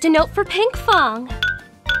Shark left a note for Pinkfong.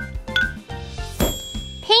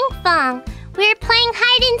 Pinkfong, we're playing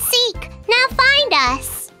hide and seek. Now find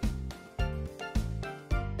us.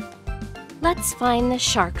 Let's find the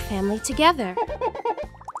shark family together.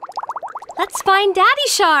 Let's find Daddy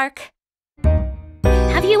Shark.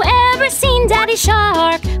 Have you ever seen Daddy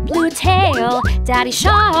Shark? Blue tail, Daddy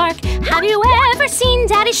Shark. Have you ever seen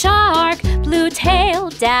Daddy Shark? Blue tail,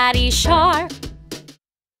 Daddy Shark.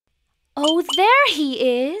 Oh, there he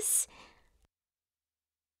is.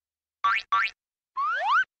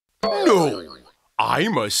 No,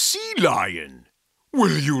 I'm a sea lion.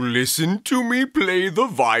 Will you listen to me play the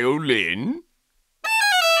violin?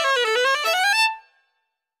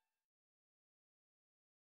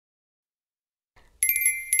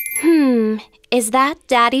 Is that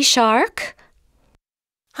Daddy Shark?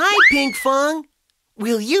 Hi, Pinkfong.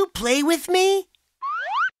 Will you play with me?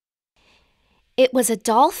 It was a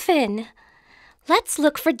dolphin. Let's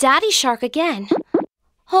look for Daddy Shark again.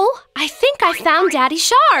 Oh, I think I found Daddy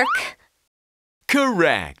Shark.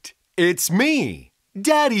 Correct. It's me,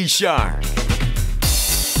 Daddy Shark.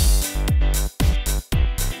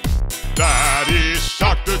 Daddy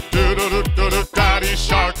Shark, do-do-do-do-do, Daddy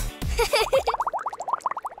Shark.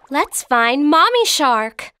 Let's find Mommy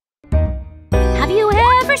Shark. Have you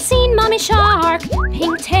ever seen Mommy Shark?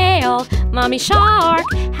 Pink tail, Mommy Shark.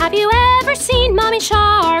 Have you ever seen Mommy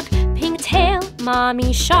Shark? Pink tail,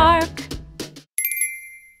 Mommy Shark.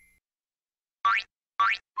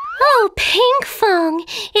 Oh, Pinkfong,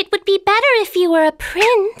 it would be better if you were a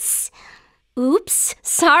prince. Oops,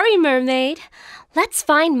 sorry, mermaid. Let's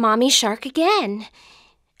find Mommy Shark again.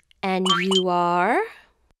 And you are?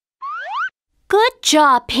 Good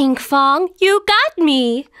job, Pinkfong. You got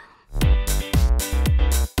me.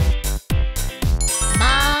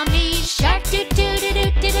 Mommy Shark,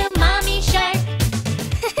 do-do-do-do-do-do, Mommy Shark.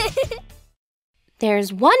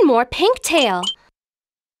 There's one more pink tail.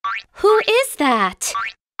 Who is that?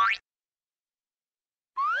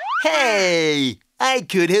 Hey, I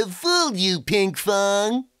could have fooled you,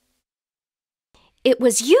 Pinkfong. It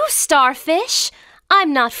was you, Starfish.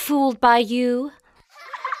 I'm not fooled by you.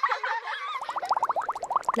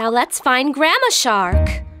 Now let's find Grandma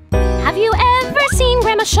Shark. Have you ever seen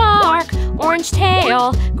Grandma Shark? Orange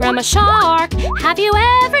tail, Grandma Shark. Have you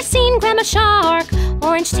ever seen Grandma Shark?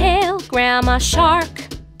 Orange tail, Grandma Shark.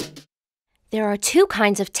 There are two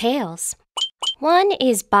kinds of tails. One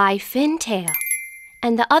is bi-fin tail,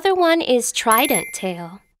 and the other one is trident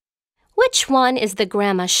tail. Which one is the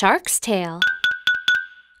Grandma Shark's tail?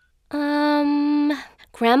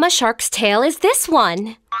 Grandma Shark's tail is this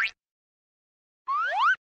one.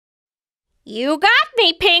 You got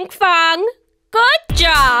me, Pinkfong! Good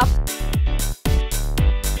job!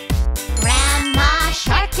 Grandma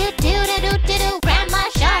Shark, do-do-do-do-do-do, Grandma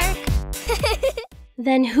Shark.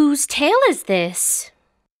 Then whose tail is this?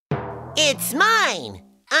 It's mine.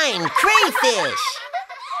 I'm Crayfish.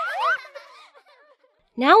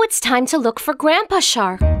 Now it's time to look for Grandpa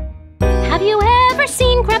Shark. Have you ever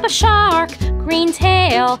seen Grandpa Shark? Green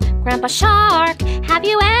tail, Grandpa Shark. Have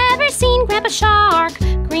you ever seen Grandpa Shark?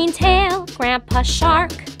 Green tail, Grandpa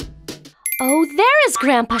Shark. Oh, there is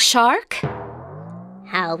Grandpa Shark.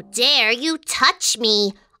 How dare you touch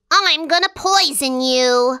me? I'm gonna poison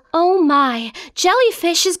you. Oh my,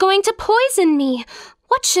 jellyfish is going to poison me.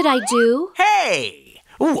 What should I do? Hey,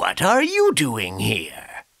 what are you doing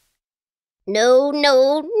here? No,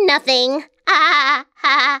 nothing. Ah,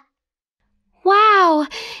 ha. Wow,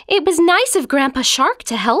 it was nice of Grandpa Shark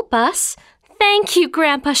to help us. Thank you,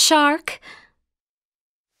 Grandpa Shark.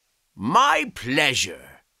 My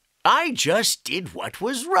pleasure. I just did what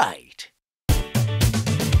was right.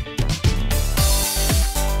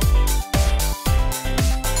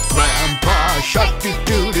 Grandpa Shark,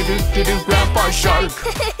 do-do-do-do-do, Grandpa Shark.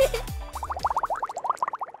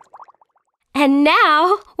 And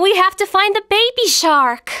now we have to find the baby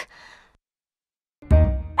shark.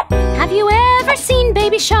 Have you ever seen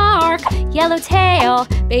baby shark? Yellow tail,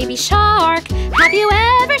 baby shark. Have you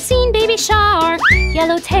ever seen baby shark?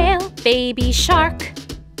 Yellow tail, baby shark.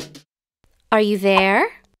 Are you there?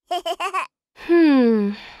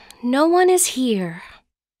 No one is here.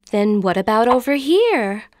 Then what about over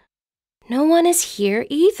here? No one is here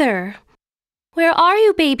either. Where are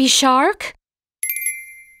you, baby shark?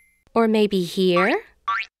 Or maybe here?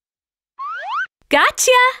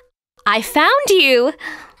 Gotcha! I found you!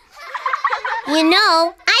 You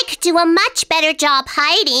know, I could do a much better job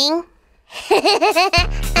hiding. Baby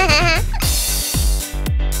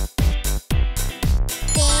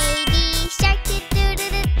shark,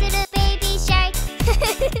 do-do-do-do-do, baby shark.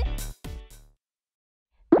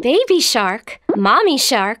 Baby shark, mommy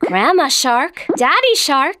shark, grandma shark, daddy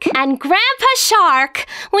shark, and grandpa shark!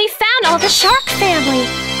 We found all the shark family!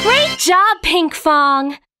 Great job,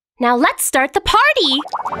 Pinkfong! Now let's start the party!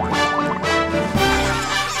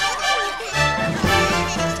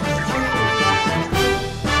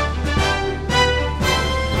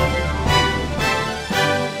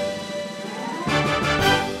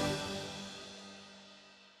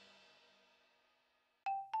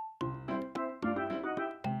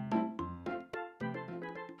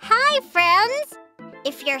 Hi, friends!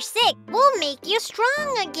 If you're sick, we'll make you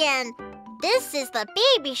strong again. This is the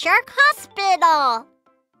Baby Shark Hospital.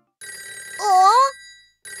 Oh?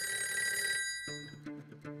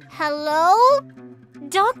 Hello?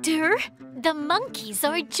 Doctor, the monkeys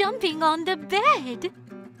are jumping on the bed.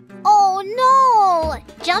 Oh no!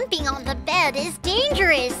 Jumping on the bed is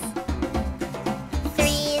dangerous.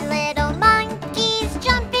 3 little monkeys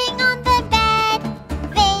jumping on the bed.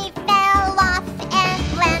 They fell off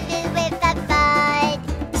and landed with a thud.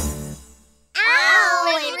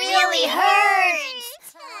 Ow! It really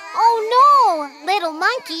hurts! Oh no! Little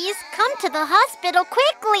monkeys, come to the hospital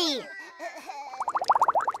quickly!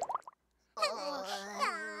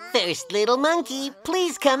 First little monkey,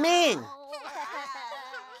 please come in.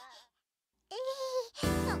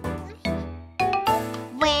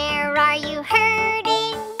 Where are you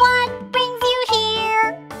hurting? What brings you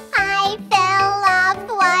here? I fell off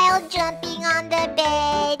while jumping on the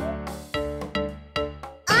bed.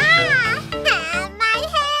 Ah! My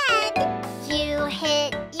head! You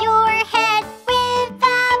hit your head with a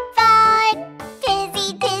thud.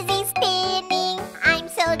 Dizzy, dizzy, spinning. I'm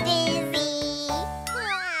so dizzy.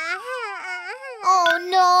 Oh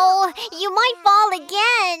no! You might fall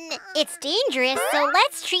again. It's dangerous, so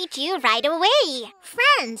let's treat you right away.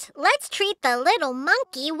 Friends, let's treat the little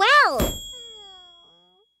monkey well.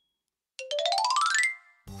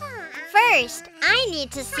 First, I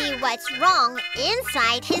need to see what's wrong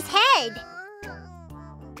inside his head.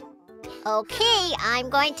 Okay, I'm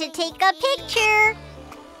going to take a picture.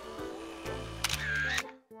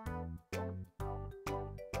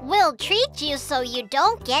 We'll treat you so you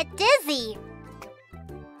don't get dizzy.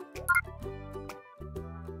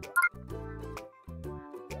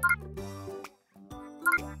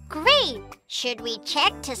 Great! great! Should we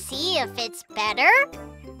check to see if it's better?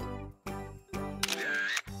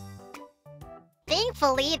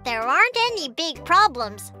 Thankfully, there aren't any big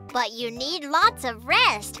problems, but you need lots of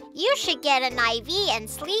rest. You should get an IV and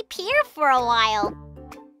sleep here for a while.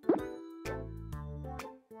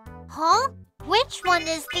 Huh? Which one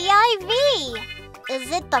is the IV?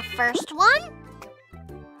 Is it the first one?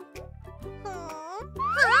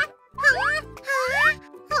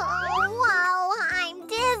 Oh, wow, I'm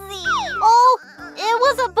dizzy. Oh, it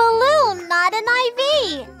was a balloon, not an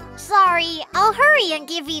IV. Sorry, I'll hurry and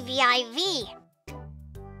give you the IV.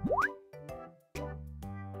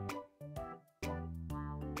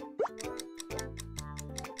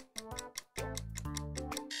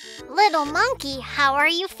 Little monkey, how are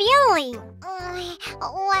you feeling?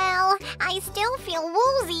 Well, I still feel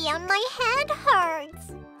woozy and my head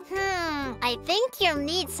hurts. I think you'll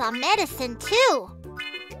need some medicine too.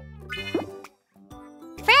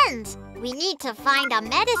 Friends, we need to find a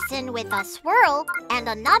medicine with a swirl and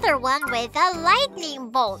another one with a lightning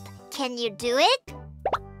bolt. Can you do it?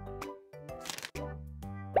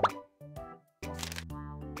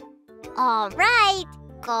 All right,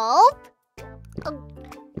 gulp.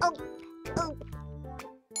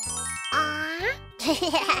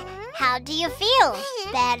 How do you feel?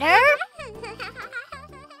 Better?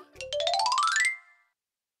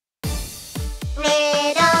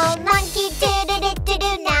 Little monkey,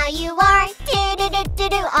 do-do-do-do-do, now you are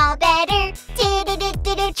do-do-do-do-do, all better.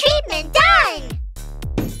 Do-do-do-do-do, treatment done!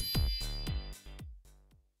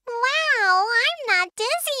 Wow, I'm not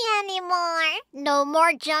dizzy anymore. No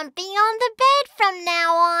more jumping on the bed from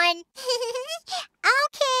now on.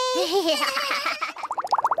 Okay.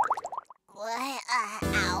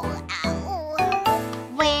 Ow, ow.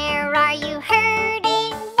 Where are you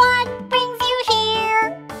hurting? What brings you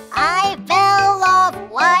here? I fell off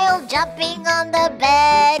while jumping on the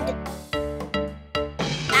bed.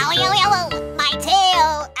 Ow, ow, ow, my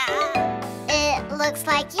tail. It looks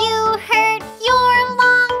like you hurt your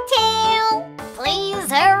long tail. Please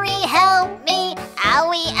hurry, help me.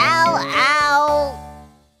 Owie, ow, ow.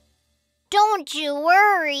 Don't you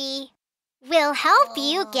worry. We'll help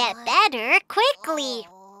you get better quickly.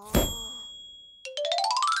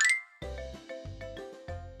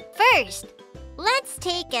 First, let's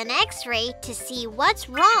take an X-ray to see what's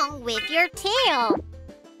wrong with your tail.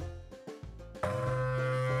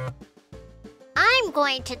 I'm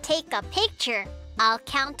going to take a picture. I'll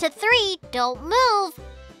count to 3. Don't move.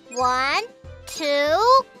 1,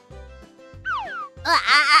 2...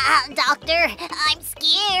 Doctor, I'm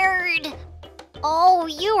scared. Oh,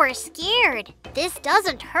 you are scared. This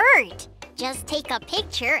doesn't hurt. Just take a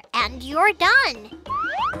picture and you're done.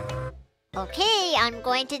 Okay, I'm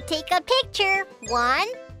going to take a picture. 1,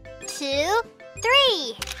 2,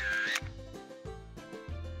 3.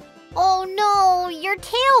 Oh no, your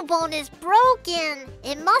tailbone is broken.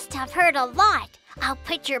 It must have hurt a lot. I'll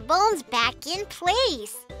put your bones back in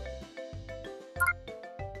place.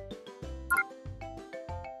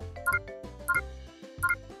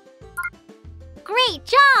 Great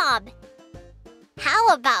job! How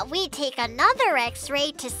about we take another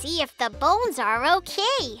X-ray to see if the bones are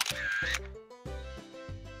okay?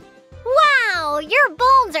 Wow! Your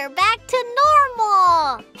bones are back to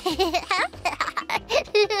normal!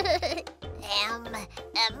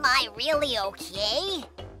 Am I really okay?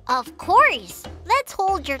 Of course! Let's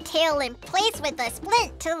hold your tail in place with a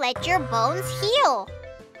splint to let your bones heal.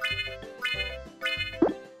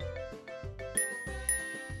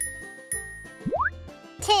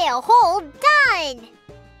 Tail hold done!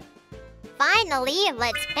 Finally,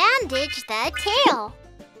 let's bandage the tail.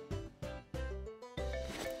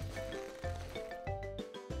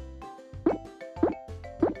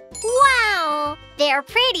 Wow! They're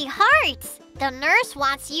pretty hearts. The nurse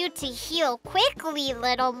wants you to heal quickly,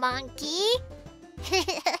 little monkey.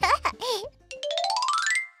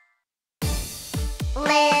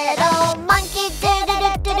 Little monkey,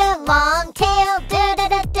 do-do-do-do-do, long tail,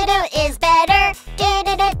 do-do-do-do-do, is better.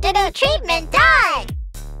 Do-do-do-do-do, treatment done!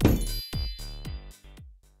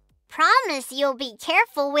 Promise you'll be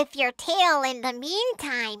careful with your tail in the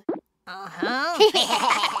meantime.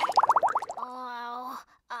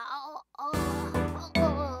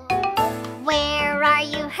 Where are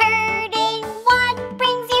you hurting? What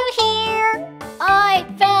brings you here? I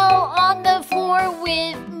fell on the floor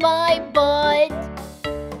with my butt.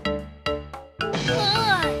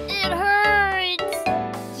 It hurts.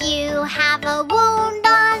 You have a wound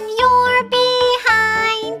on your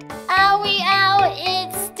behind. Owie, ow,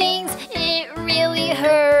 it stings. It really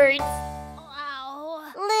hurts.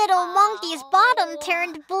 Little monkey's bottom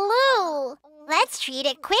turned blue. Let's treat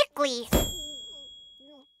it quickly.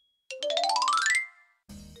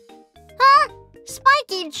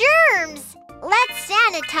 Spiky germs! Let's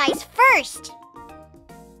sanitize first.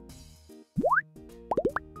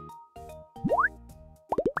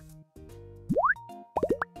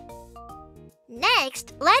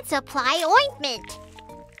 Next, let's apply ointment.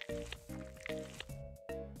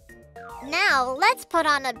 Now, let's put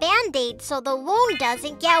on a Band-Aid so the wound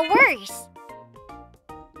doesn't get worse.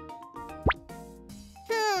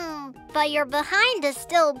 But your behind is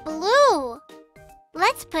still blue.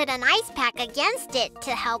 Let's put an ice pack against it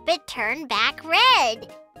to help it turn back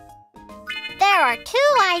red. There are 2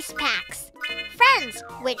 ice packs. Friends,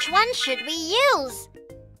 which one should we use?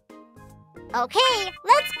 Okay,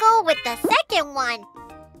 let's go with the second one.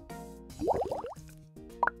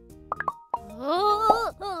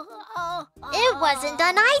 It wasn't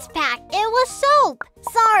an ice pack, it was soap.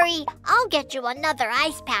 Sorry, I'll get you another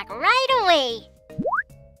ice pack right away.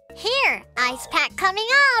 Here, ice pack coming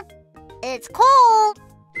up. It's cold.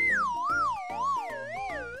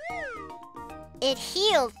 It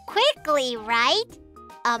healed quickly, right?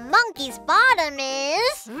 A monkey's bottom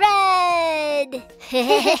is red.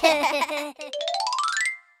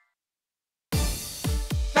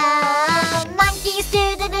 The monkey's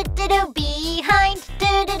do-do-do-do-do behind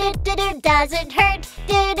do-do-do-do-do doesn't hurt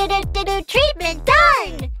do-do-do-do-do treatment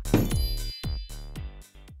done.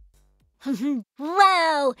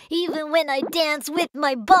 Wow! Even when I dance with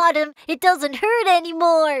my bottom, it doesn't hurt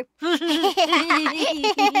anymore.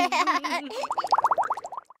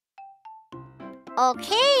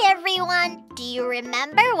 Okay, everyone. Do you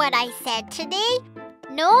remember what I said today?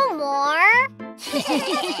 No more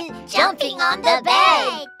Jumping on the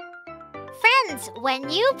bed. Friends, when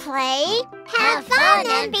you play, have fun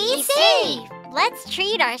and be safe. Let's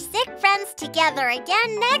treat our sick friends together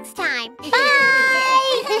again next time.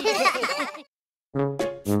 Bye!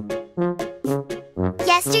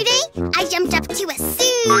 Yesterday, I jumped up to a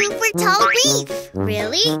super tall reef.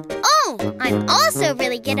 Really? Oh, I'm also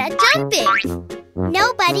really good at jumping.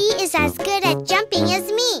 Nobody is as good at jumping as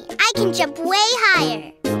me. I can jump way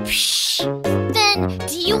higher. Then,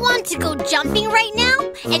 do you want to go jumping right now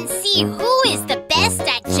and see who is the best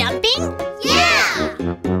at jumping? Yeah!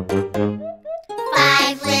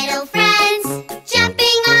 5 little friends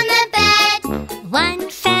jumping on the bed. One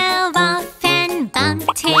fell off and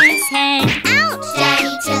bumped his head. Ouch!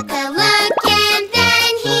 Daddy took a look and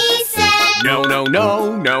then he said, No, no,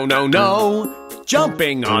 no, no, no, no.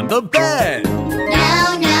 Jumping on the bed.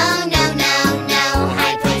 No, no, no, no, no.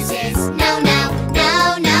 High places. No, no,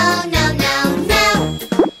 no, no, no, no, no.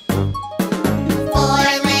 4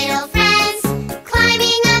 little friends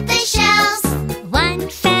climbing up the shelves. One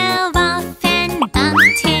fell off and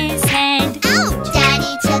bumped his head. Ouch!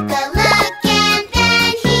 Daddy took a look and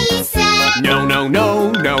then he said, No, no,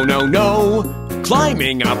 no, no, no, no.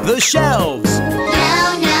 Climbing up the shelves. No,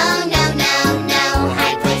 no, no, no, no.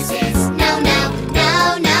 High places. No, no,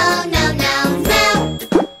 no, no, no, no, no.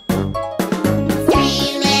 3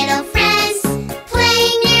 little friends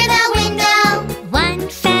playing near the window. One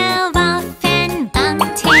fell off and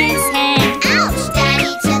bumped his head. Ouch!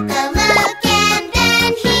 Daddy took a look and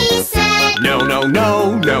then he said, No, no,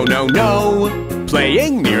 no, no, no, no.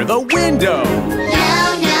 Playing near the window.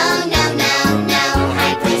 No, no, no, no, no.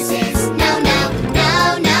 High places. No, no,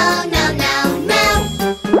 no, no, no, no, no.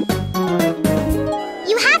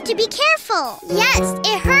 You have to be careful. Yes,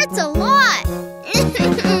 it hurts a lot. 2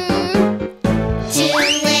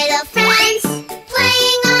 little friends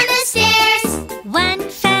playing on the stairs. One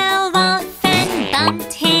fell off and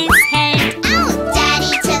bumped his head. Ouch!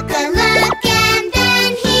 Daddy took a look and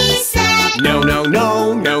then he said, No, no,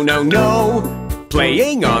 no, no, no, no.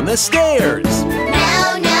 Playing on the stairs.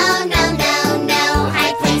 No, no, no, no, no.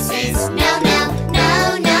 High places. No, no,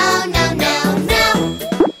 no, no, no, no, no.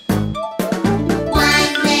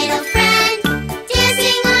 1 little friend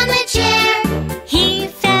dancing on the chair. He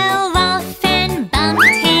fell off and bumped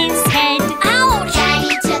his head. Ouch!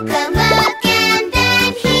 Daddy took a look and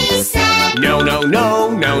then he said, No, no, no,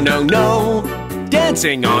 no, no, no.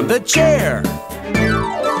 Dancing on the chair.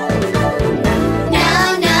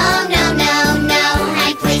 No, no, no, no, no.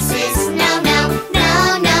 High places. No, no,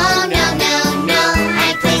 no, no, no, no, no.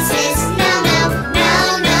 High places. No, no, no,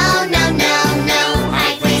 no, no, no, no.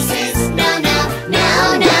 High places. No, no, no,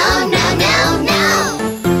 no, no, no, no.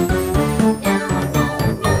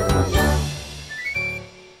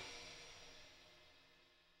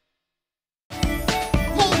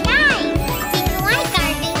 Hey guys, did you like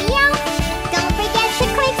our video? Don't forget to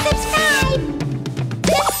click subscribe.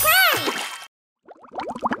 Subscribe!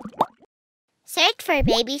 Search for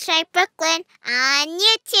Baby Shark Brooklyn on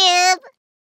YouTube.